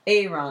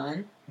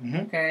Aaron. Mm-hmm.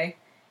 Okay.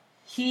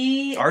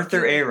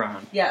 Arthur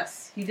Aaron.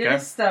 Yes. He did a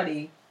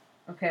study.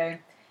 Okay.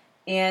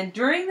 And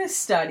during this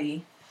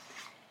study,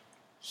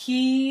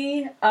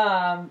 he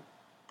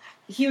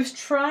was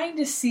trying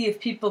to see if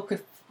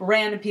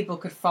random people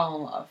could fall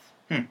in love.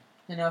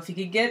 If he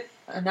could get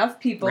enough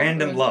people.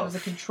 Random love. It was a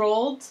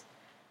controlled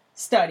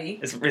study.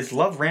 Is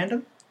love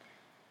random?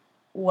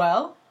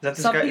 Well,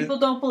 some people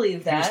don't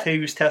believe that. He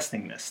was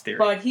testing this theory.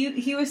 But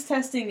he was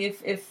testing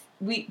if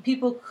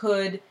people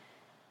could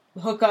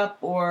hook up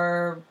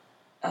or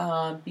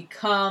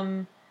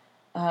become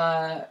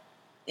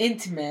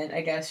intimate,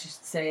 I guess you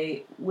should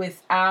say,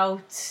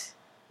 without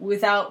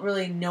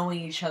really knowing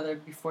each other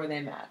before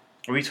they met.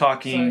 Are we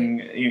talking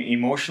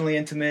emotionally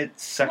intimate,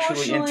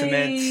 sexually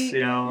intimate?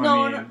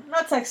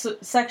 Not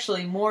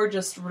sexually. More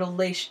just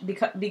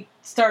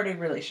starting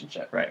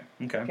relationship. Right.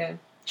 Okay.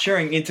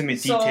 Sharing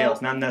intimate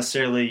details, not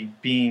necessarily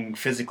being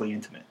physically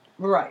intimate.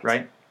 Right.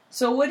 Right.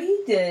 So what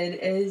he did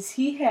is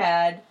he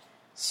had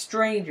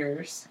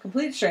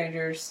complete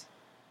strangers,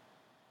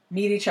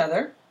 meet each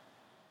other.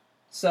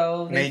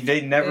 So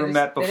they never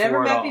met before. They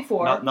never met all.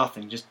 before.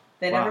 Nothing.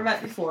 They never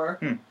met before.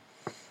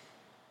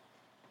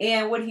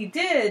 And what he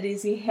did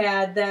is he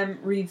had them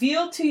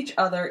reveal to each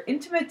other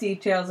intimate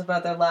details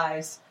about their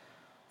lives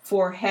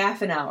for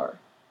half an hour.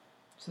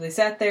 So they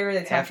sat there,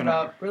 they talked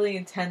about really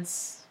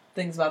intense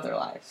things about their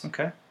lives.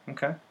 Okay.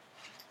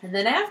 And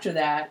then after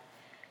that,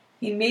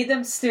 he made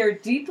them stare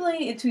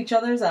deeply into each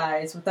other's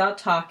eyes without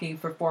talking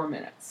for 4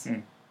 minutes.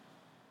 And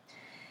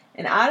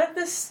out of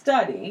this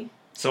study...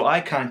 So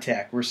eye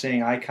contact, we're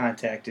saying eye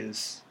contact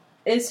is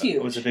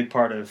huge. Was a big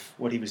part of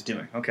what he was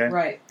doing. Okay.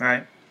 Right. All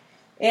right.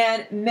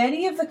 And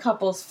many of the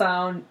couples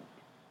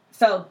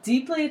felt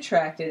deeply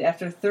attracted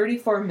after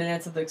 34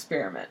 minutes of the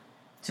experiment.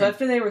 So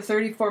after they were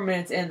 34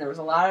 minutes in, there was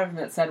a lot of them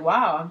that said,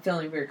 wow, I'm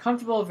feeling very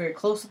comfortable, very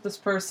close with this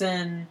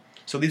person.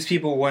 So these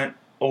people went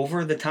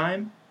over the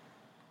time?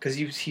 Because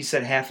he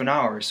said half an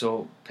hour,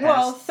 so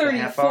past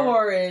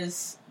 34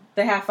 is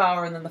the half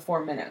hour and then the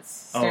 4 minutes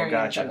staring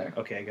at each other.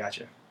 Okay,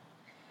 gotcha.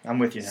 I'm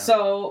with you now.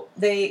 So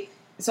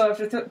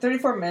after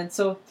 34 minutes,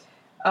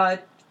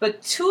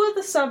 but two of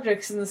the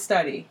subjects in the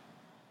study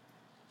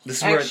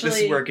This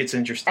is where it gets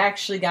interesting.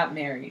 Actually got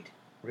married.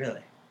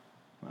 Really?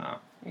 Wow.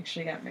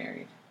 Actually got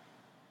married.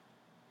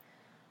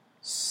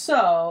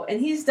 So, and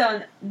he's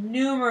done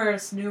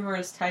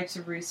numerous types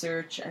of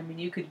research. I mean,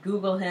 you could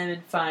Google him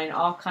and find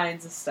all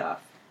kinds of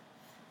stuff.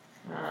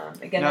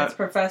 That's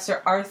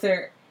Professor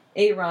Arthur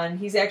Aaron.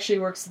 He actually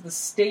works at the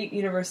State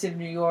University of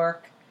New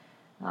York.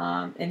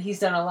 And he's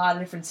done a lot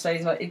of different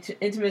studies about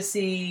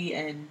intimacy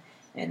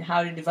and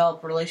how to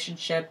develop a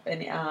relationship.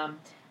 And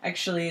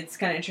actually, it's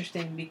kind of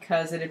interesting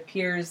because it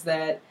appears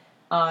that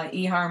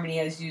eHarmony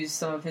has used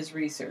some of his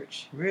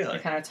research. Really? To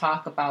kind of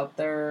talk about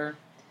their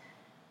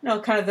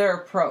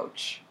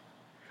approach.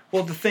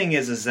 Well, the thing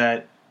is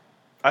that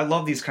I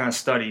love these kind of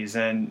studies,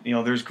 and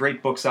there's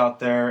great books out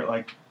there.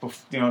 Like,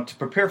 to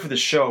prepare for the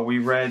show, we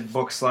read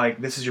books like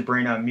 "This Is Your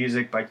Brain on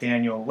Music" by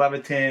Daniel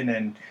Levitin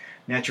and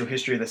 "Natural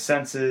History of the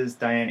Senses,"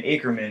 Diane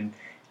Ackerman.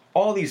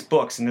 All these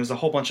books, and there's a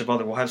whole bunch of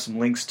other. We'll have some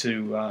links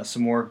to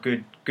some more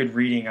good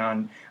reading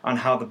on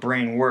how the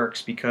brain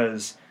works,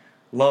 because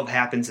love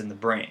happens in the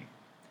brain.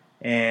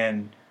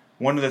 And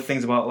one of the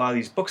things about a lot of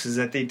these books is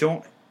that they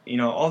don't.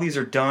 All these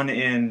are done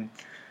in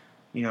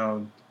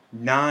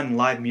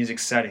non-live music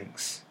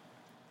settings.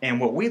 And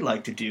what we'd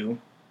like to do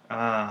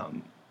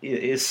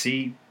is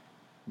see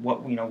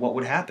what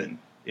would happen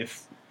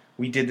if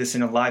we did this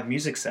in a live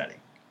music setting.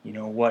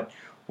 What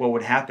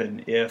would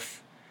happen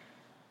if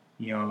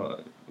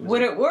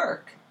would it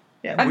work?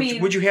 Yeah.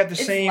 Would you have the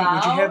same? Loud.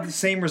 Would you have the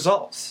same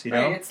results?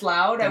 Right, it's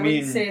loud. I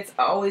wouldn't say it's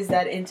always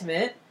that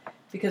intimate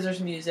because there's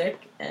music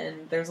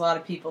and there's a lot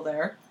of people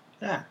there.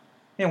 Yeah.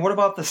 And what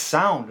about the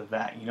sound of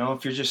that?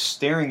 If you're just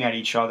staring at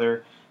each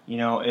other,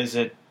 is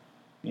it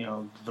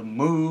the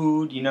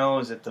mood?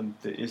 Is it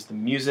is the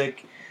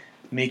music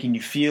making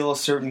you feel a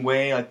certain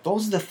way? Like,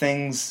 those are the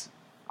things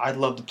I'd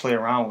love to play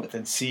around with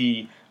and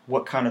see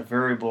what kind of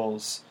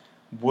variables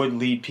would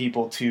lead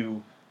people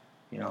to,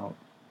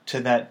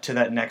 to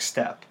that next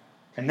step.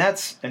 And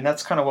that's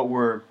kind of what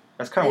we're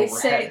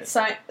headed.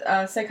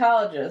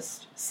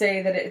 Psychologists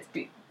say that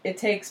it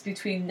takes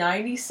between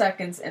 90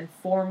 seconds and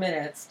 4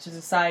 minutes to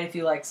decide if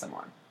you like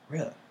someone.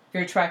 Really? If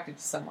you're attracted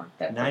to someone.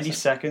 90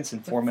 seconds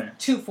and 4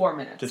 minutes. To 4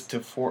 minutes.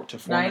 To 4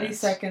 90 minutes.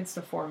 seconds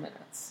to 4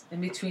 minutes.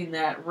 In between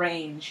that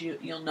range,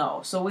 you'll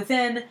know. So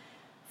within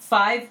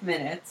 5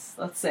 minutes,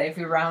 let's say, if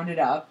you round it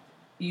up,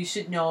 you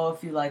should know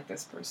if you like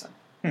this person.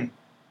 So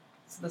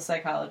the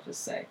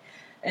psychologists say.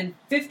 And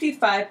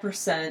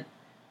 55%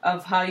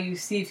 of how you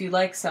see if you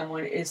like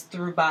someone is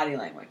through body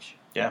language.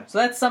 Yeah. So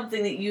that's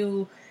something that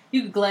you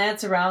could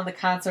glance around the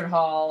concert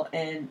hall,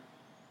 and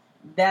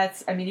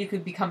you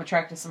could become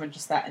attracted to someone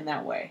just in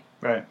that way.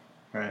 Right.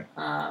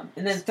 And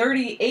then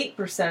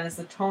 38% is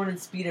the tone and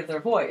speed of their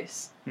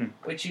voice,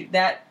 which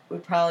that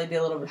would probably be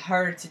a little bit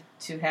harder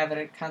to have at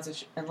a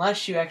concert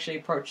unless you actually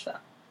approach them.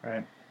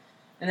 Right.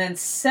 And then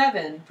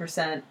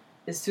 7%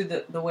 is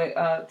through the way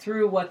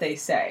through what they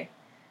say.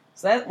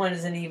 So that one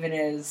isn't even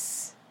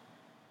as,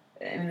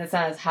 it's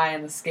not as high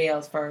on the scale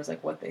as far as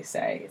like what they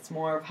say. It's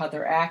more of how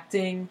they're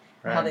acting,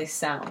 how they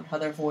sound, how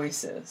their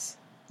voice is.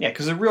 Yeah,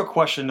 because the real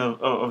question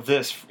of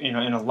this, in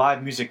a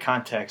live music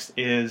context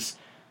is,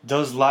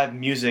 does live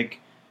music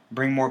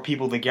bring more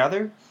people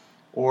together?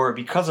 Or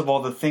because of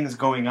all the things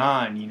going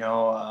on,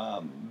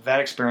 that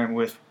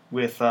experiment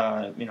with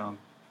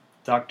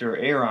Dr.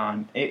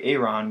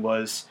 Aaron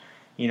was,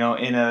 in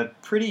a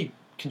pretty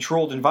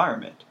controlled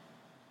environment.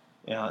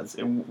 It's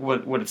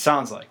what it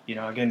sounds like.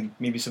 Again,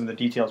 maybe some of the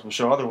details will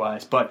show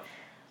otherwise. But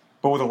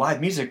with a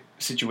live music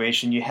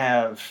situation, you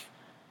have,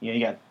 you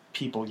got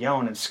people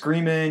yelling and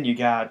screaming. You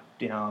got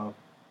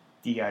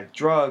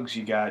drugs.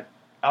 You got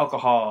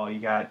alcohol. You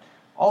got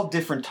all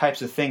different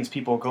types of things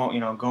people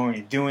going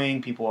and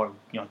doing. People are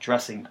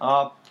dressing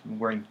up,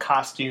 wearing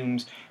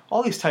costumes,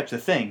 all these types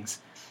of things.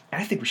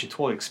 And I think we should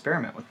totally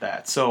experiment with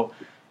that. So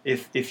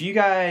if you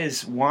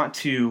guys want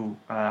to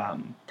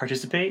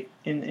participate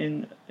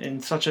in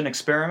such an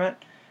experiment,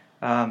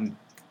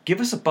 give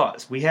us a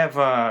buzz. We have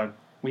a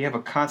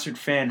concert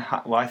fan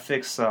live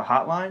fix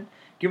hotline.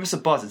 Give us a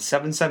buzz at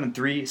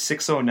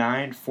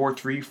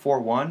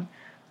 773-609-4341.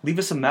 Leave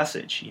us a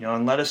message,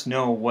 and let us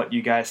know what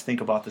you guys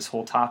think about this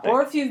whole topic.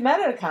 Or if you've met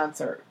at a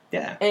concert.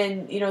 Yeah.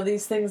 And,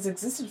 these things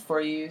existed for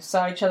you. You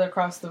saw each other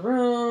across the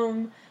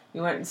room.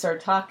 You went and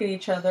started talking to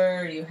each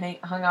other. You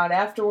hung out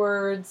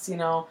afterwards.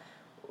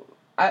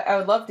 I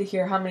would love to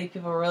hear how many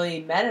people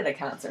really met at a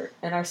concert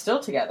and are still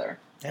together.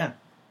 Yeah.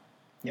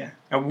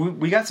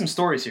 We got some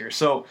stories here.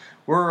 So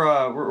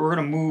we're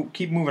gonna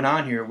keep moving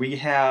on here. We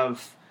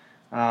have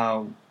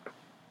some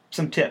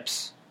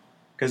tips.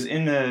 Because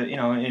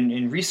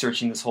in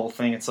researching this whole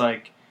thing, it's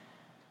like,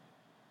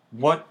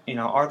 what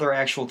are there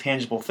actual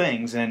tangible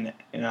things? And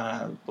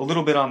a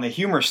little bit on the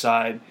humor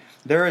side,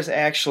 there is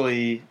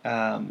actually,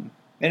 and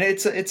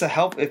it's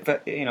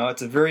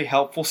a very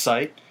helpful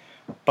site,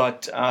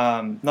 but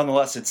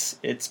nonetheless,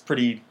 it's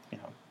pretty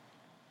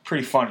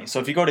funny. So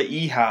if you go to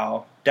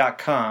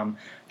ehow.com,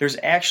 there's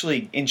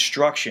actually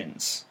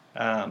instructions,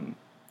 and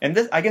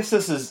this, I guess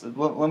this is.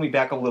 Let me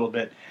back up a little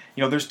bit.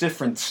 There's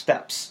different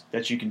steps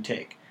that you can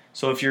take.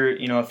 So if you're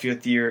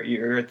at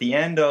the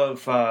end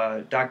of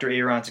Dr.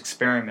 Aaron's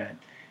experiment,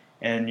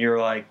 and you're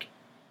like,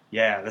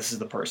 yeah, this is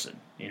the person.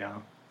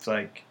 It's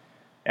like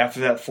after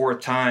that fourth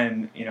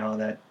time,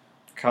 that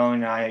Colin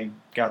and I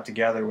got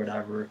together,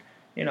 whatever.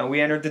 We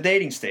entered the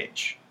dating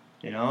stage.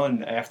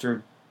 And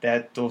after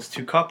that, those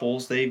two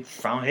couples, they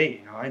found,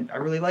 hey, I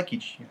really like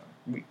each.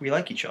 We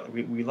like each other.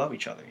 We love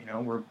each other.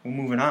 We're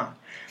moving on.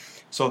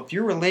 So if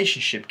your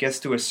relationship gets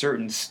to a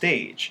certain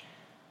stage,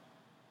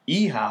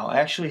 eHow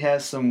actually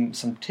has some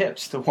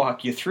tips to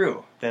walk you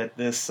through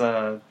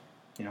the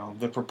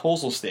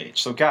proposal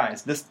stage. So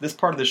guys, this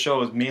part of the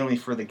show is mainly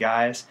for the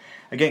guys.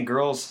 Again,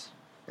 girls,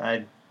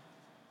 I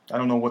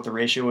don't know what the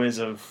ratio is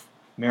of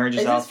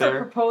marriages out there. Is this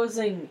for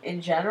proposing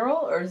in general,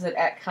 or is it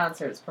at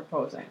concerts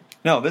proposing?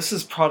 No, this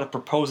is how to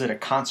propose at a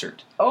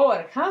concert. Oh,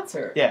 at a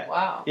concert? Yeah.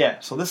 Wow. Yeah,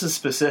 so this is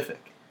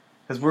specific.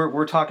 Because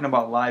we're talking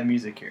about live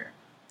music here.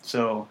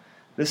 So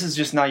this is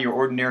just not your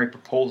ordinary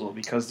proposal,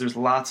 because there's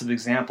lots of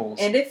examples.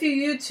 And if you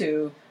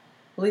YouTube,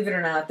 believe it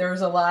or not,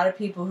 there's a lot of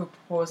people who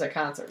propose at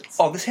concerts.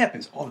 Oh, this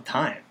happens all the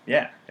time.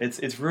 Yeah,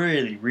 it's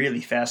really, really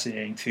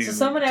fascinating to. So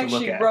someone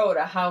actually wrote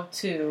a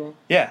how-to.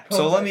 Yeah.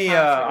 So let me.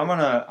 I'm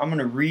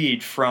gonna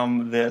read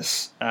from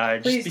this.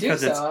 Please just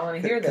because do so. I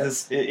want to hear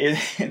this.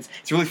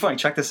 It's really funny.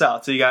 Check this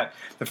out. So you got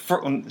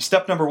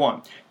step number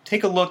 1.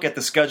 Take a look at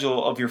the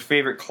schedule of your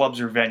favorite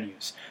clubs or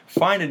venues.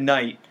 Find a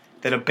night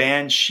that a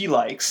band she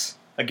likes.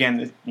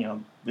 Again,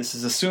 this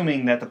is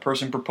assuming that the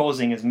person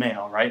proposing is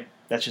male, right?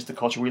 That's just the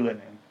culture we live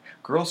in.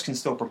 Girls can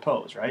still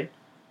propose, right?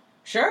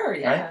 Sure,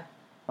 yeah. Right?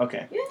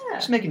 Okay. Yeah.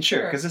 Just making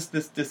sure, because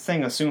this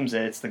thing assumes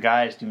that it's the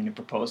guys doing the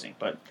proposing,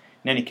 but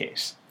in any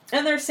case.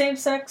 And there's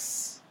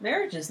same-sex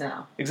marriages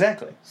now.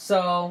 Exactly.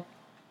 So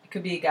it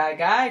could be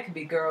guy-guy, it could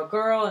be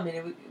girl-girl. I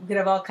mean, we could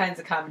have all kinds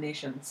of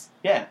combinations.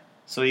 Yeah.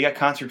 So you got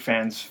concert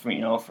fans, from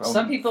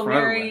some people from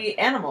marry everywhere.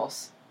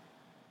 animals.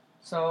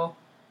 So,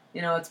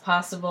 it's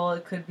possible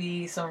it could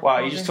be some... Wow,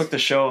 you just took the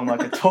show in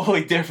like a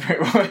totally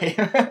different way.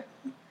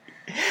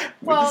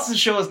 Well, this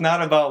show is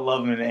not about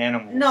loving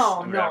animals.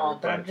 No,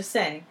 but I'm just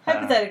saying.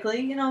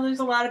 Hypothetically, there's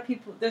a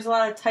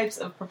lot of types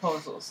of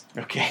proposals.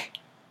 Okay.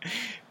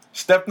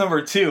 Step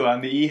number 2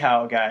 on the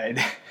eHow guide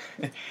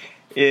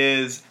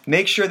is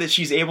make sure that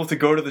she's able to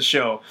go to the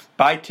show,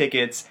 buy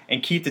tickets,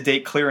 and keep the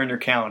date clear in her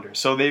calendar.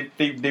 So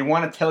they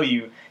want to tell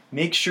you,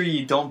 make sure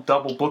you don't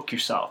double book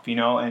yourself,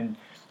 and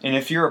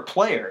if you're a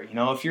player,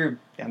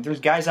 there's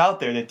guys out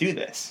there that do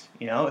this.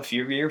 If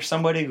you're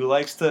somebody who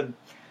likes to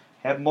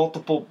have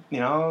multiple,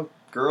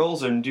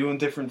 girls and doing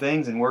different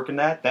things and working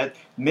that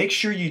make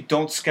sure you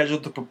don't schedule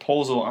the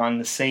proposal on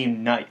the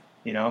same night.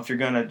 If you're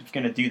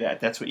gonna do that,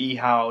 that's what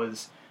eHow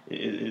is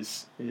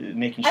making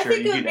sure you do that. I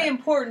think it would be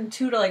important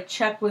too to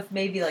check with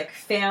maybe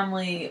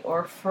family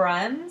or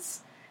friends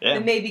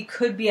that maybe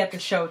could be at the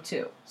show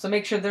too. So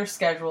make sure their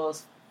schedule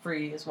is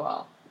free as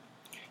well.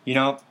 They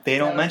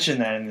don't mention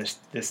that in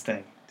this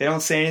thing. They don't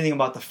say anything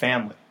about the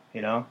family.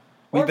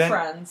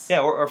 Friends.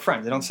 Yeah, or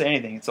friends. They don't say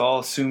anything. It's all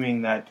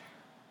assuming that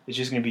it's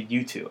just going to be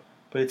you two.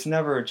 But it's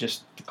never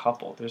just the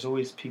couple. There's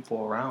always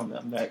people around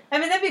them that... I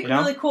mean, that'd be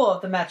really cool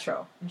at the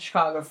Metro in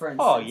Chicago, for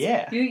instance. Oh,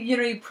 yeah.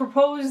 You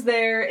propose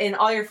there, and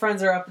all your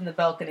friends are up in the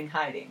balcony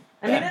hiding.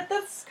 I mean,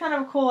 that's kind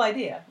of a cool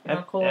idea.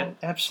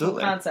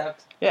 Absolutely. Cool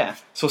concept. Yeah.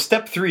 So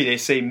step 3, they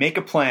say, make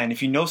a plan.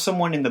 If you know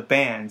someone in the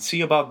band,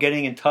 see about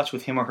getting in touch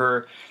with him or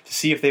her to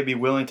see if they'd be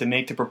willing to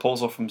make the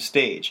proposal from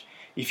stage.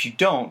 If you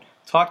don't,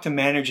 talk to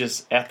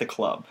managers at the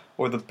club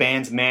or the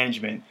band's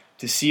management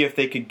to see if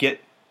they could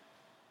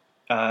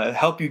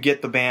help you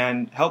get the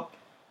band to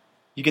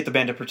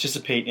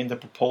participate in the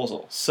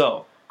proposal.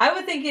 So I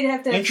would think you'd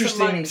have to have interesting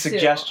some money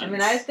suggestions. Too. I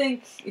mean, I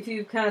think if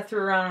you kind of threw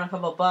around a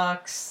couple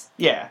bucks,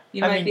 you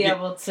might be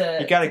able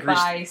to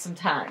buy some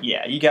time.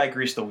 Yeah, you gotta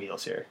grease the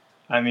wheels here.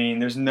 I mean,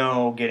 there's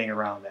no getting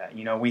around that.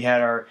 We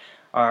had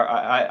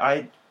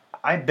I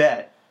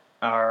bet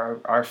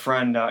our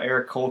friend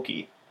Eric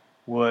Kolke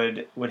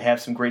would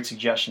have some great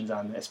suggestions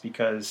on this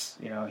because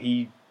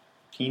he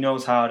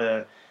knows how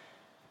to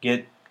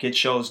get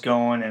shows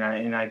going,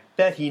 and I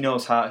bet he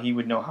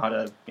would know how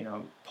to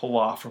pull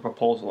off a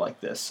proposal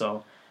like this.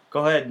 So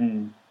go ahead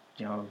and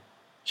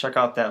check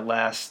out that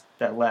last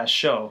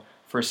show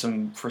for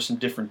some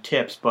different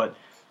tips. But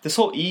this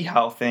whole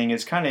eHow thing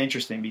is kind of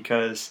interesting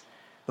because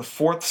the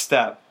 4th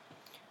step,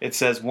 it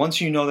says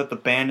once you know that the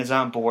band is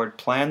on board,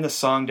 plan the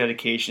song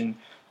dedication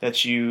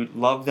that you'd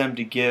love them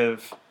to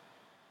give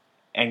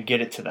and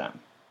get it to them.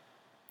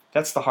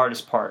 That's the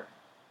hardest part,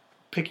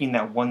 picking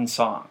that one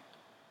song.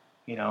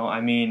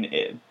 I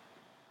mean,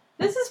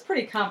 this is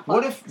pretty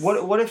complex.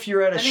 What if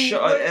you're at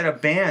at a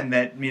band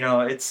that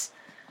it's?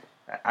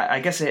 I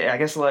guess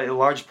a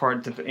large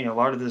part. A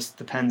lot of this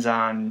depends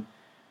on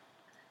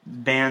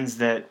bands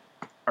that.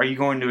 Are you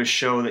going to a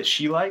show that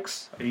she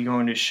likes? Are you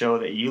going to a show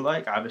that you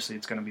like? Obviously,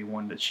 it's going to be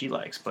one that she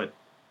likes. But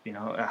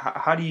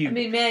how do you? I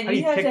mean, man, how do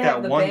you have pick to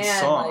have that the one band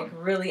song?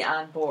 Really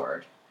on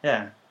board.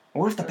 Yeah.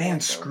 What if the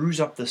band screws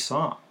up the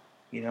song?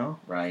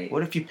 Right.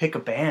 What if you pick a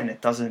band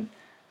that doesn't?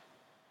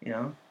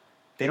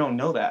 They don't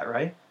know that,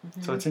 right?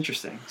 Mm-hmm. So it's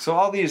interesting. So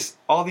all these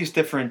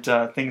different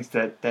things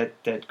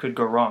that could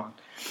go wrong,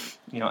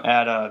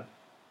 at a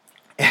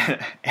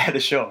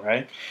show,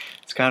 right?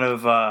 It's kind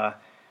of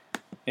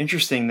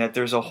interesting that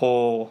there's a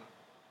whole,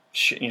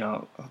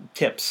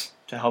 tips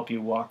to help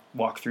you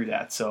walk through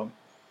that. So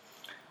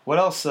what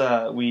else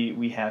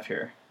we have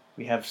here?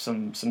 We have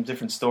some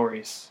different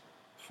stories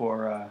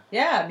for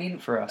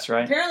for us,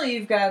 right? Apparently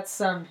you've got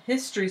some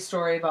history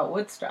story about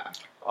Woodstock.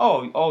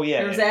 Oh yeah.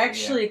 There was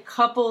actually a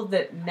couple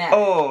that met.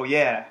 Oh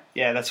yeah,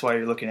 that's why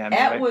you're looking at me.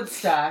 At right?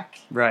 Woodstock.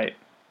 Right.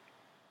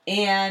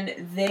 And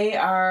they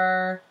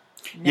are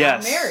now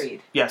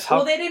married. Yes.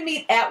 Well, they didn't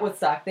meet at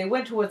Woodstock. They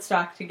went to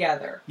Woodstock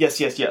together. Yes.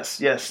 There's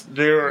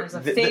a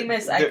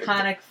famous,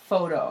 iconic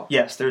photo.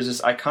 Yes, there's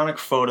this iconic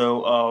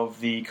photo of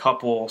the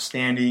couple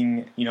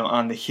standing,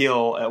 on the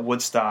hill at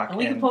Woodstock. And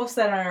we can post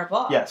that on our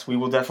blog. Yes, we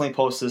will definitely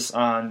post this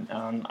on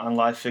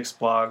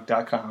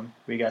livefixblog.com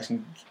where you guys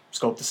can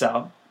scope this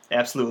out.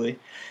 Absolutely.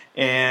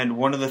 And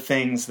one of the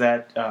things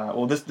that,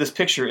 this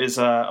picture is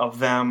of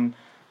them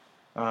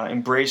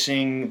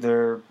embracing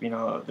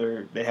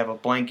they have a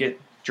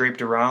blanket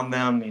draped around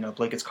them,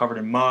 blankets covered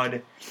in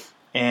mud.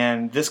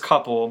 And this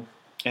couple,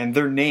 and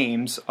their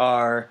names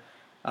are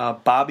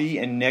Bobby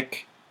and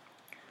Nick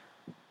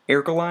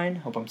Erkeline.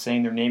 Hope I'm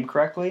saying their name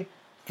correctly.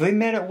 They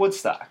met at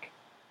Woodstock.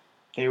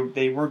 They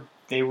weren't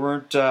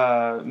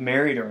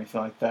married or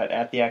anything like that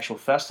at the actual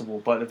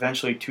festival, but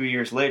eventually 2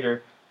 years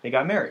later, they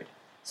got married.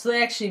 So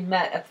they actually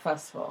met at the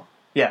festival.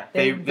 Yeah,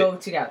 they didn't go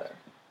together.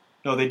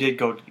 No, they did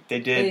go. They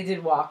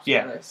did walk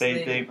together. Yeah, so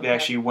they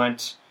actually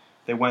went.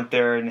 They went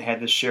there and had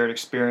this shared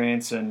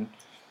experience, and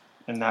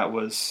that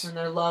was. And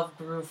their love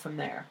grew from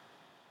there.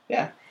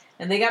 Yeah.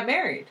 And they got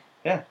married.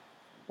 Yeah.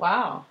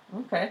 Wow.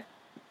 Okay.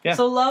 Yeah.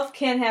 So love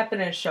can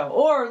happen at a show,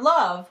 or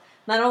love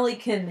not only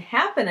can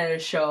happen at a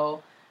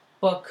show,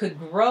 but could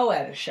grow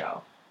at a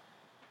show.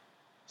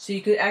 So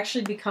you could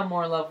actually become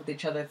more in love with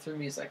each other through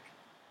music.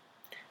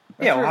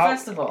 Or through a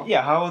festival.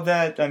 Yeah, how would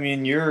that? I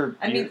mean,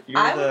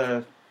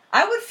 I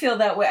would feel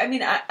that way. I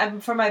mean,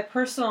 I'm from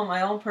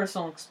my own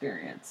personal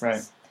experience.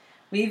 Right.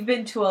 We've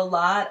been to a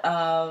lot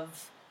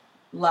of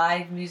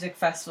live music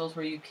festivals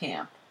where you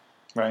camp.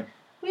 Right.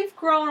 We've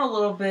grown a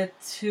little bit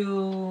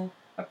to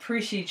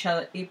appreciate each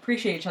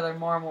other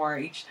more and more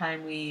each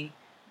time we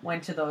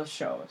went to those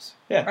shows.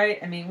 Yeah. Right?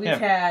 I mean, we've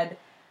had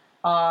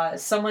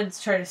someone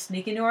try to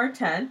sneak into our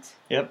tent.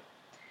 Yep.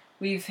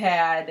 We've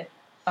had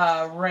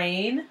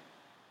rain.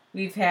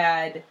 We've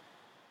had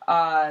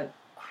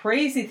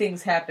crazy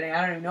things happening.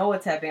 I don't even know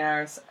what's happening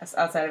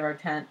outside of our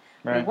tent.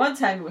 Right. I mean, one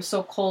time it was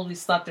so cold we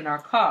slept in our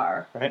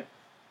car. Right.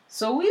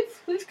 So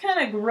we've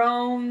kind of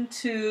grown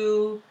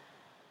to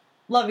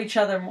love each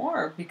other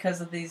more because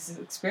of these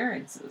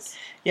experiences.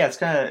 Yeah,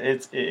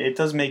 it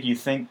does make you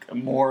think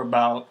more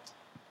about,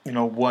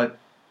 what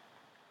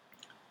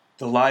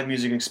the live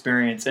music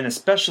experience, and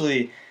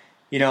especially,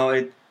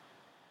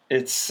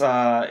 it's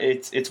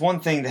one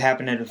thing to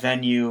happen at a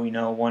venue,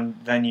 one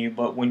venue,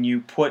 but when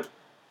you put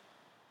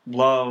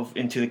love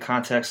into the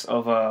context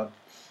of a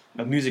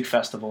music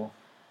festival,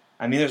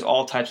 I mean, there's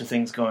all types of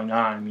things going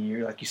on. I mean,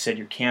 you're, like you said,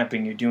 you're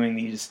camping, you're doing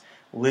these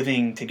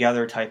living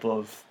together type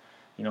of,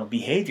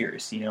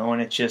 behaviors,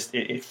 and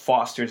it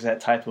fosters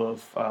that type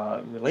of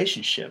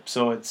relationship.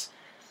 So it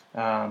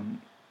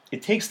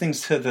takes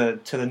things to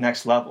the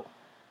next level.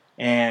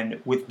 And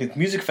with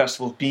music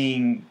festivals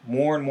being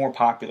more and more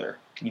popular,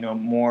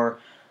 more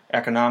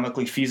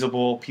economically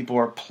feasible, people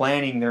are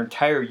planning their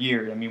entire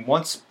year. I mean,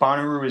 once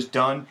Bonnaroo is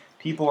done,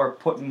 people are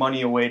putting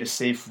money away to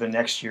save for the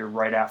next year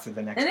right after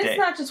the next day. And it's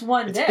not just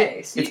one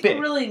day. So you big.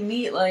 can really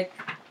meet like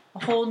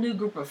a whole new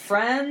group of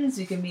friends.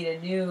 You can meet a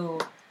new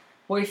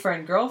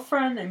boyfriend,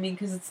 girlfriend. I mean,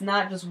 because it's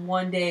not just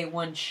one day,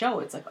 one show.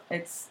 It's like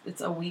it's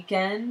a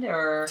weekend,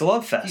 or it's a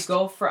love fest. You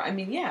go for. I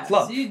mean, yeah.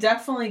 Love. So you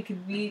definitely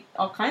could meet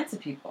all kinds of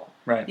people.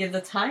 Right. You have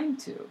the time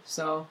to.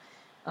 So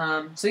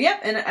yeah,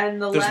 and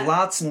there's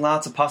lots and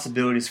lots of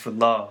possibilities for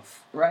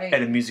love. Right.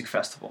 At a music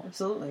festival.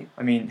 Absolutely.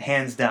 I mean,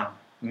 hands down.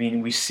 I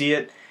mean, we see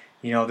it.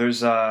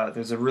 There's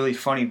a really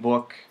funny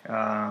book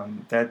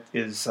that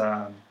is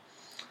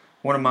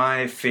one of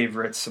my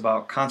favorites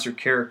about concert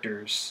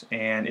characters,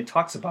 and it's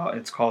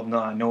called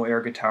No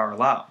Air Guitar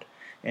Allowed.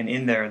 And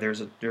in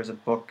there's a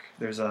book,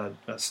 there's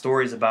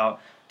stories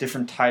about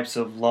different types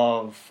of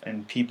love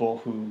and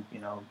people who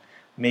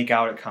make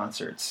out at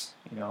concerts.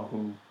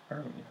 Who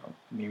are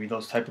maybe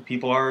those type of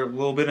people are a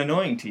little bit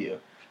annoying to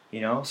you.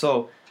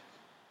 So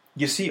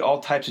you see all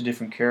types of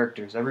different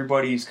characters.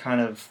 Everybody's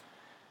kind of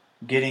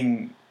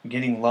getting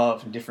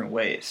love in different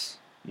ways,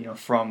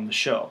 from the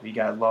show. You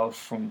got love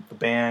from the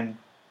band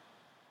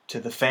to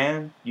the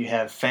fan. You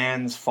have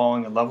fans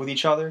falling in love with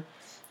each other.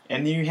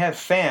 And then you have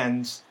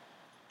fans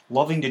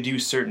loving to do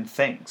certain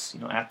things,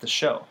 at the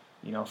show.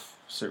 We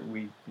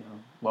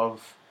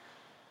love,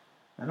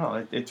 I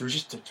don't know,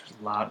 there's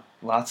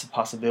lots of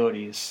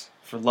possibilities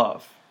for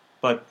love.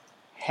 But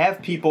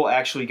have people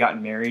actually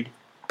gotten married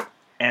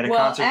at a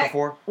concert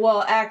before?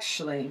 Well,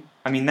 actually.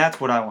 I mean,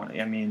 that's what I want.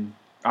 I mean,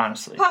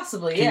 honestly.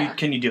 Possibly,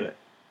 Can you do it?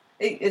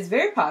 It's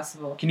very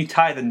possible. Can you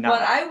tie the knot?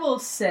 But I will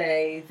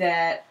say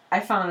that I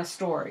found a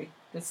story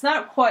that's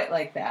not quite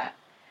like that,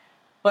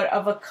 but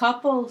of a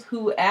couple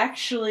who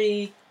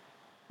actually,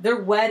 their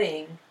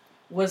wedding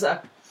was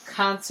a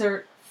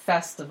concert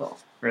festival.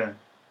 Really?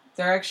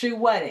 Their actually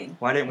wedding.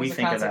 Why didn't we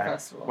think of that?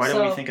 Festival. Why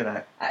didn't we think of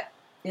that? I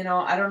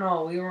don't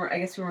know. I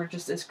guess we weren't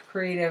just as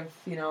creative,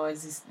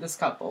 as this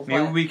couple.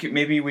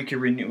 Maybe we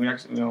could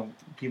renew.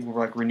 People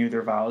like renew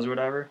their vows or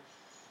whatever.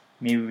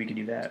 Maybe we could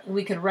do that.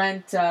 We could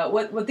rent.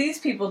 What these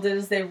people did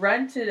is they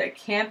rented a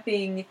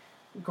camping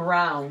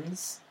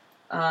grounds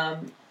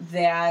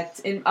that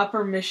in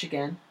Upper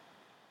Michigan.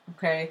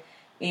 Okay,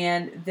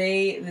 and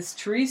this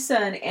Teresa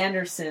and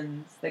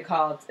Anderson they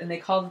called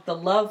it the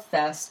Love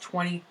Fest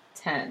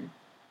 2010.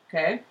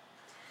 Okay,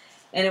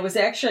 and it was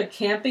actually a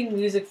camping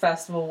music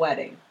festival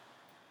wedding.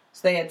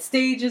 So they had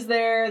stages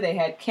there, they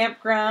had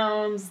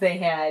campgrounds, they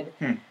had.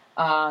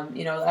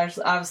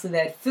 Obviously they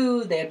had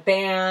food, they had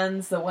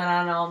bands that went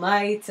on all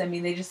night. I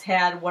mean, they just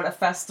had what a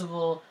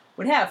festival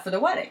would have for their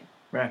wedding.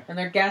 Right. And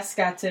their guests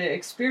got to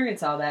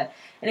experience all that.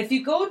 And if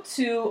you go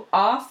to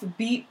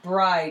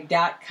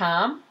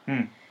offbeatbride.com,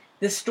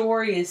 the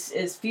story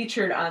is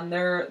featured on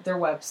their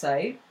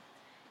website.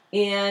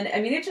 And, I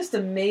mean, it's just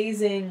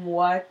amazing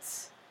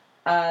what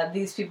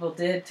these people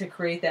did to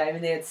create that. I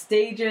mean, they had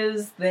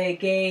stages, they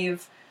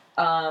gave,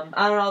 on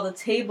all the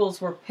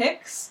tables were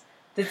pics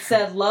that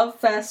said Love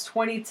Fest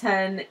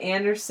 2010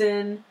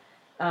 Anderson,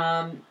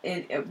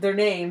 their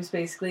names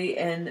basically,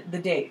 and the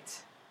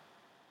date.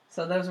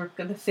 So those were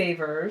the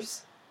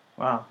favors.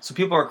 Wow. So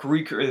people are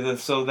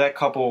so that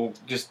couple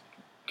just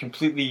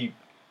completely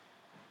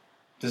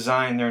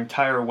designed their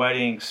entire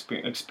wedding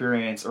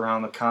experience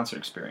around the concert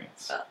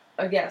experience.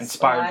 I guess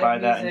inspired by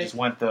music. That and just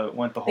went the whole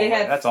way. They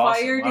had That's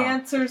fire awesome.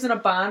 dancers and a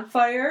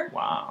bonfire.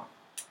 Wow.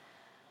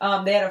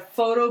 They had a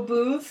photo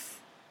booth.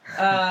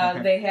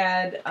 They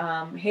had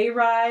hay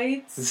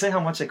rides. Did it say how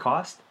much it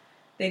cost?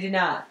 They did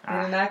not.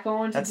 They did not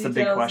go into that's the big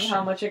details of question.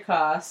 how much it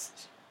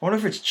cost. I wonder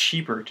if it's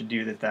cheaper to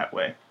do it that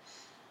way.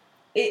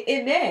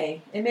 It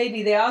may. It may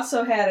be. They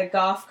also had a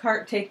golf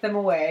cart take them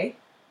away.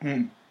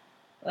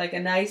 Like a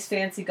nice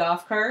fancy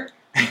golf cart.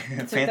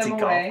 Fancy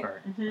golf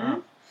cart. Mm-hmm.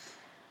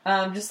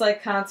 Oh. Just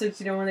like concerts,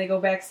 when they go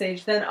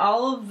backstage. Then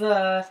all of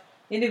the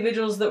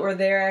individuals that were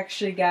there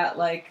actually got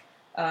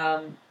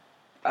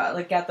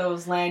got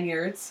those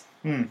lanyards.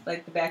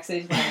 Like the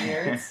backstage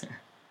lanyards.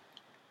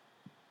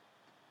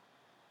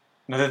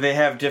 Now, do they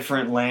have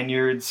different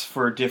lanyards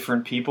for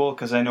different people?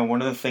 Because I know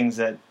one of the things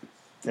that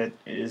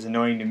is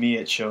annoying to me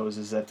at shows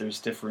is that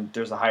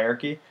there's a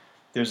hierarchy.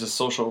 There's a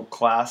social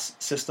class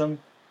system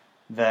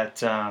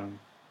that,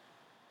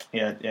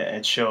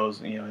 it shows,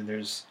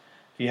 there's,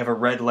 if you have a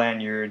red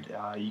lanyard,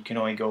 you can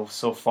only go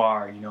so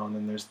far, and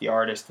then there's the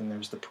artist, and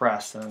there's the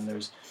press, and then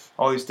there's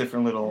all these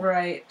different little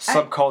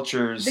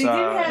subcultures. They did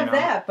have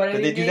that, but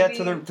did they do that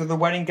to the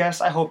wedding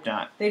guests? I hope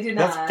not. They did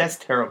not. That's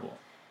terrible.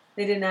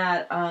 They did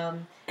not.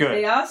 Good.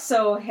 They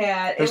also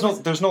had...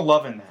 There's no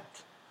love in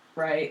that.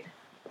 Right.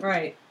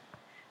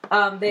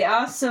 They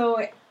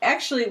also...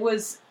 Actually, it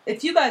was...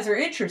 If you guys are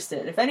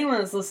interested, if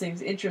anyone is listening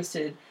is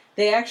interested,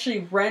 they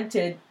actually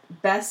rented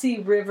Bessie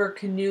River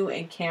Canoe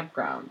and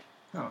Campground.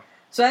 Oh.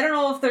 So I don't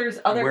know if there's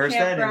other Where's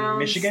campgrounds. That, in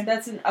Michigan?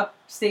 That's in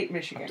upstate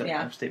Michigan,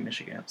 Upstate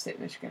Michigan. Upstate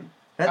Michigan.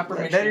 That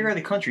area of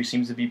the country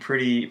seems to be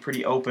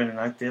pretty open,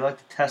 and they like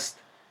to test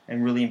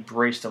and really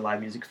embrace the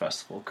live music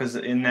festival. Because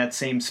in that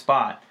same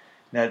spot,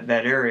 that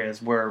area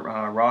is where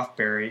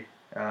Rothbury,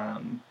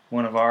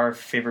 one of our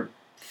favorite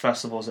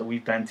festivals that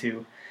we've been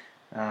to,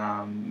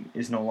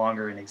 is no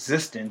longer in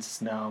existence.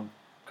 It's now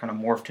kind of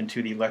morphed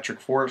into the Electric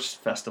Forest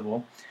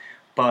Festival.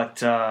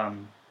 But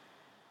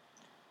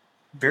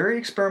very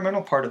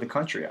experimental part of the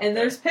country out and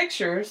there. There's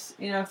pictures,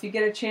 if you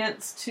get a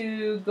chance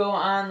to go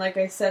on, like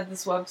I said,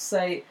 this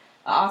website,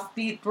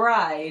 Offbeat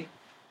Bride,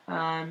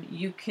 .com,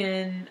 you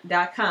can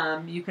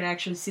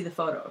actually see the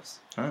photos.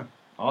 Oh,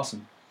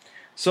 awesome.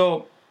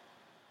 So,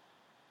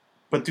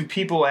 but do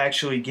people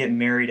actually get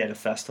married at a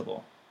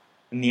festival?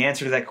 And the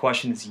answer to that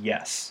question is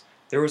yes.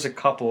 There was a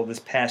couple this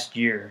past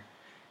year.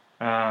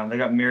 They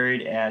got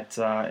married at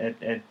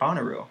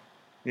Bonnaroo.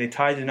 They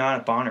tied the knot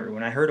at Bonnaroo.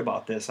 When I heard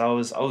about this, I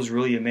was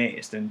really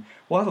amazed. And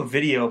we'll have a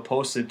video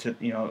posted to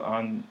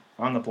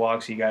on the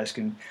blog so you guys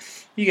can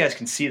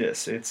see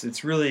this.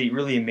 It's really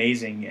really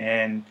amazing,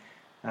 and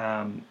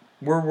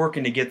we're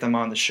working to get them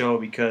on the show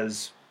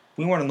because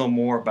we want to know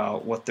more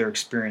about what their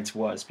experience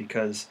was.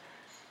 Because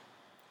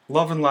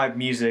love and live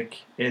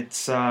music, it's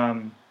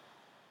some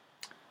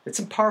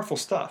powerful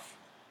stuff.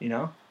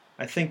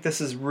 I think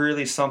this is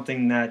really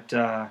something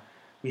that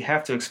we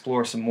have to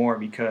explore some more,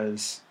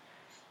 because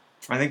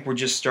I think we're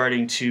just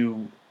starting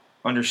to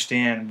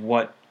understand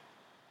what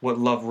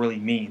love really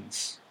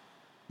means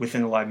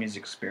within the live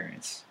music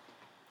experience.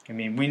 I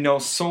mean, we know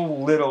so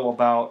little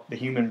about the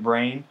human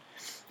brain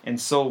and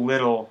so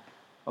little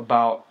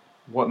about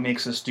what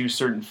makes us do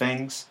certain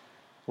things,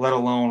 let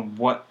alone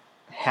what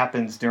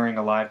happens during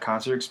a live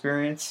concert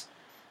experience.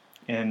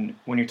 And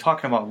when you're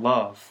talking about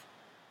love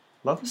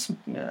is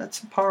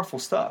that's some powerful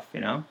stuff,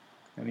 I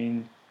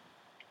mean,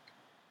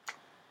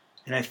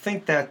 and I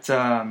think that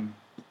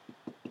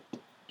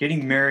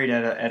getting married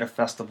at a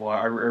festival,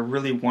 I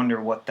really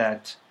wonder what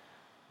that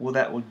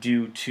will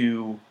do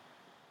to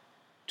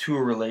a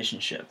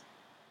relationship.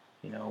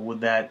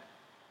 Would that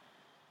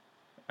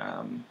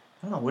I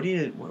don't know. What do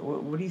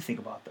you think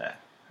about that?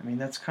 I mean,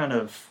 that's kind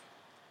of,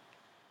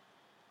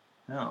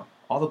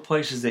 all the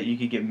places that you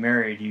could get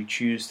married, you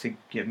choose to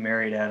get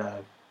married at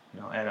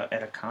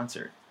a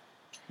concert.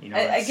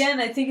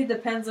 Again, I think it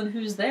depends on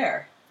who's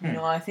there.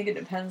 I think it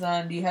depends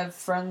on, do you have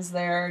friends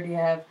there? Do you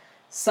have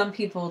some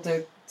people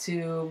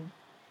to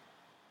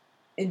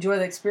enjoy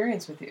the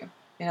experience with you?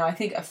 I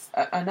think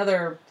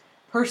another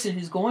person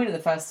who's going to the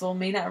festival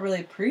may not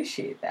really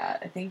appreciate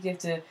that. I think you have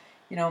to,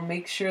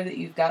 make sure that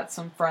you've got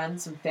some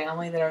friends and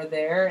family that are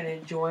there and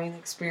enjoying the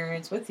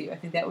experience with you. I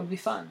think that would be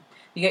fun.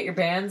 You got your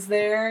bands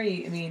there.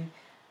 You've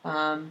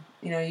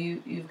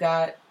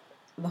got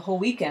the whole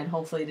weekend,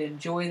 hopefully, to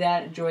enjoy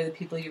the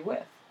people you're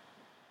with.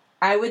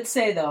 I would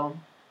say, though,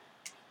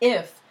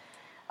 if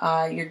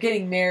you're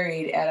getting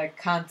married at a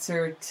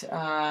concert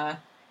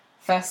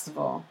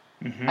festival,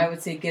 I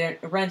would say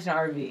rent an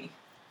RV.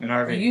 An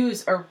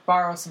RV. Or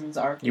borrow someone's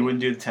RV. You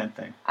wouldn't do the tent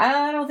thing.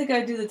 I don't think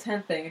I'd do the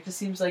tent thing. It just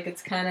seems like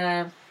it's kind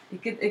of,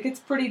 it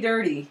gets pretty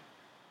dirty.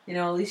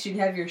 At least you'd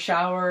have your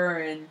shower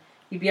and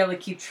you'd be able to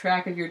keep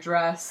track of your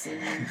dress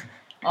and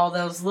all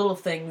those little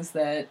things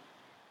that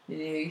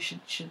you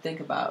should think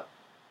about.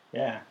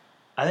 Yeah,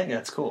 I think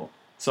that's cool.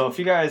 So if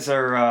you guys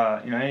are,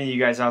 any of you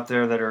guys out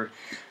there that are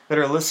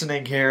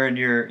listening here, and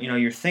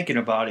you're thinking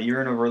about it,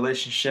 you're in a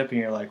relationship, and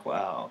you're like,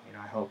 wow,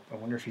 I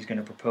wonder if he's going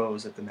to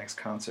propose at the next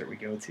concert we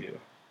go to,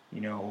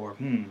 or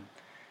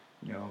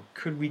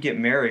could we get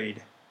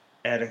married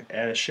at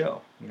a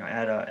show,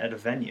 at a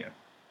venue?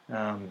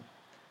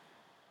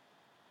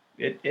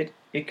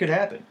 it could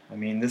happen. I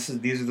mean, these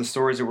are the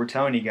stories that we're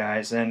telling you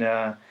guys,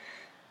 and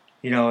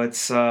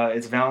it's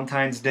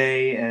Valentine's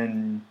Day,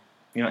 and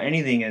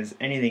anything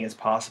is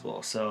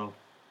possible. So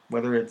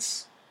whether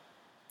it's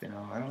I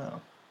don't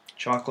know,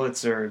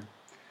 chocolates or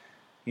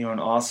an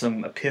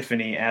awesome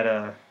epiphany at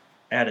a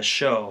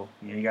show,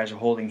 you guys are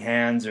holding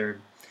hands, or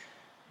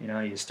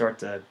you start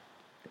to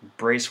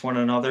embrace one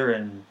another,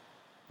 and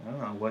I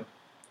don't know what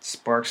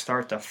sparks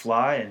start to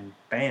fly, and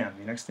bam,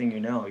 the next thing you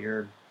know,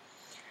 you're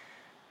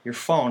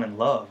falling in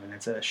love, and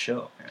it's at a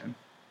show, man.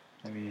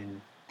 I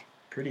mean,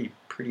 pretty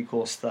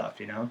cool stuff,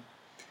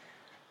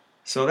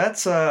 So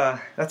that's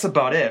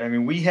about it. I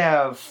mean, we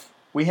have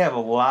a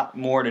lot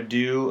more to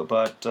do,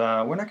 but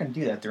we're not going to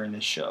do that during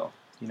this show.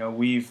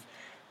 We've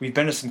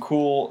been to some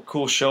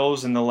cool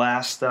shows in the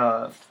last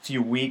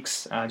few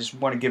weeks. I just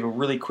want to give a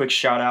really quick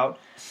shout out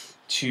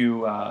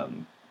to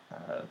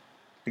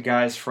the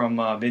guys from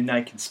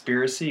Midnight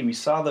Conspiracy. We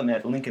saw them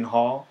at Lincoln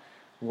Hall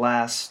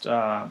last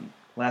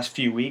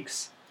few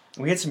weeks.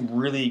 We had some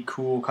really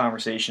cool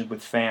conversations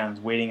with fans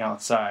waiting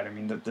outside. I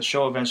mean, the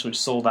show eventually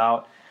sold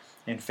out,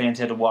 and fans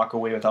had to walk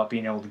away without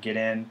being able to get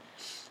in.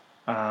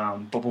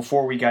 But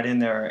before we got in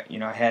there,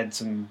 I had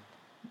some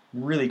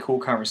really cool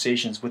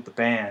conversations with the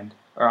band,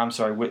 or I'm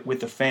sorry,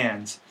 with the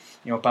fans,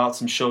 about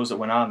some shows that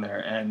went on there.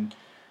 And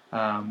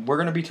we're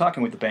going to be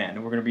talking with the band,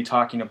 and we're going to be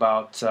talking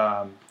about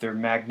their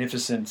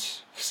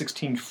magnificent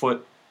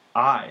 16-foot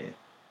eye,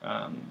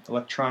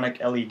 electronic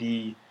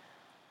LED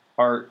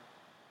art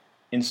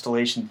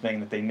installation thing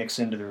that they mix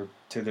into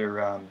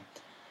their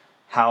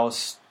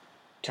house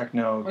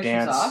techno Which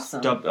dance was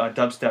awesome.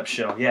 Dubstep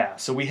show. Yeah,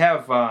 so we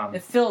have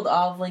it filled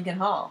all of Lincoln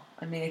Hall.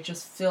 I mean, it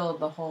just filled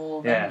the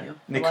whole venue.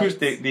 And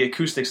the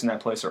acoustics in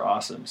that place are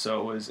awesome.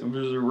 So it was a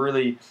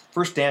really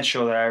first dance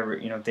show that I ever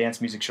dance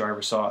music show I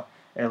ever saw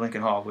at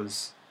Lincoln Hall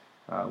was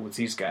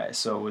these guys.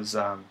 So it was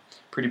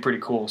pretty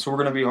cool. So we're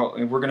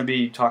gonna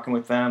be talking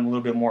with them a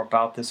little bit more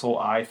about this whole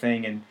eye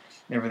thing and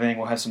everything.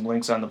 We'll have some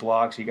links on the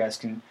blog so you guys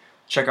can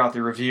check out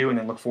the review, and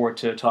then look forward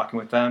to talking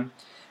with them.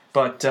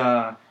 But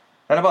that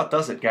about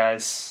does it,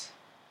 guys.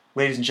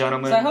 Ladies and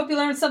gentlemen. So I hope you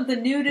learned something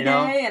new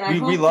today, and I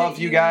hope we love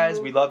you guys.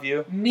 We love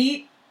you.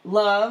 Meet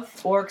love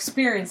or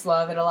experience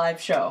love at a live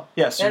show.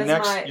 Yes,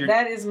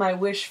 that is my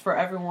wish for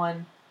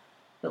everyone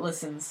that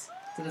listens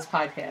to this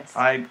podcast.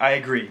 I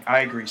agree.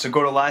 So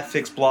go to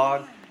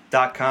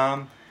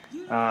livefixblog.com.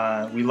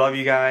 We love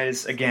you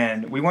guys.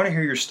 Again, we want to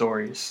hear your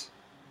stories.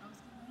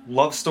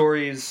 Love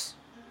stories,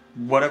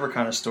 whatever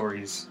kind of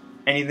stories.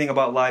 Anything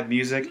about live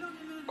music,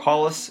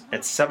 call us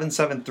at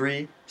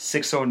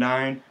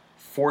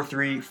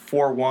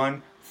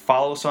 773-609-4341.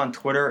 Follow us on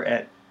Twitter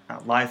at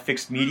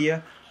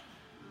LiveFixMedia.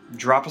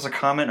 Drop us a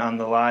comment on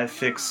the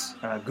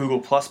LiveFix Google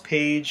Plus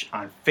page,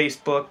 on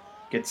Facebook.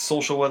 Get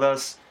social with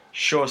us.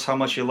 Show us how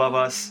much you love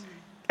us.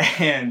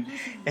 And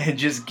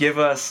just give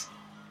us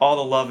all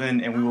the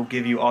loving, and we will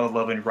give you all the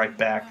loving right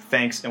back.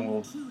 Thanks, and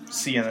we'll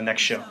see you on the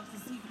next show.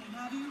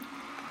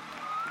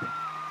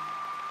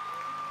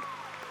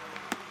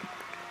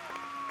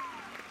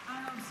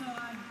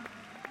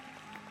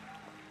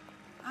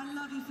 I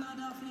love you,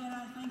 Philadelphia, and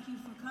I thank you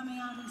for coming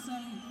out and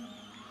saying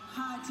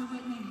hi to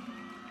Whitney.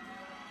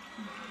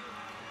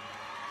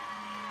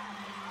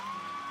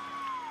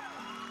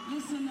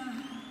 Listen,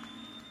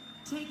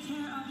 take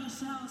care of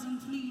yourselves,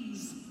 and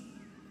please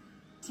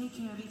take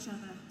care of each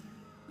other.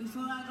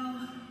 Before I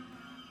go,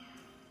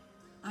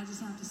 I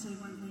just have to say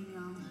one thing,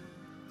 y'all.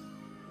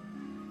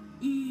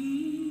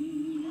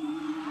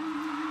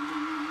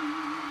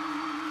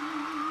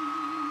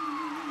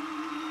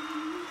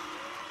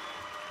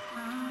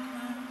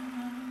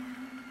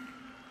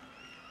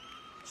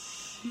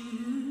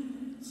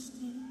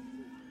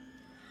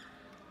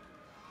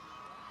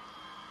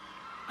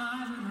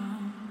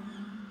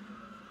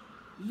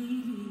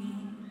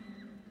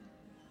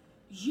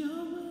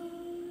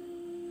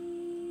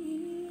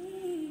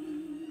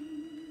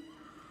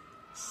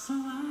 So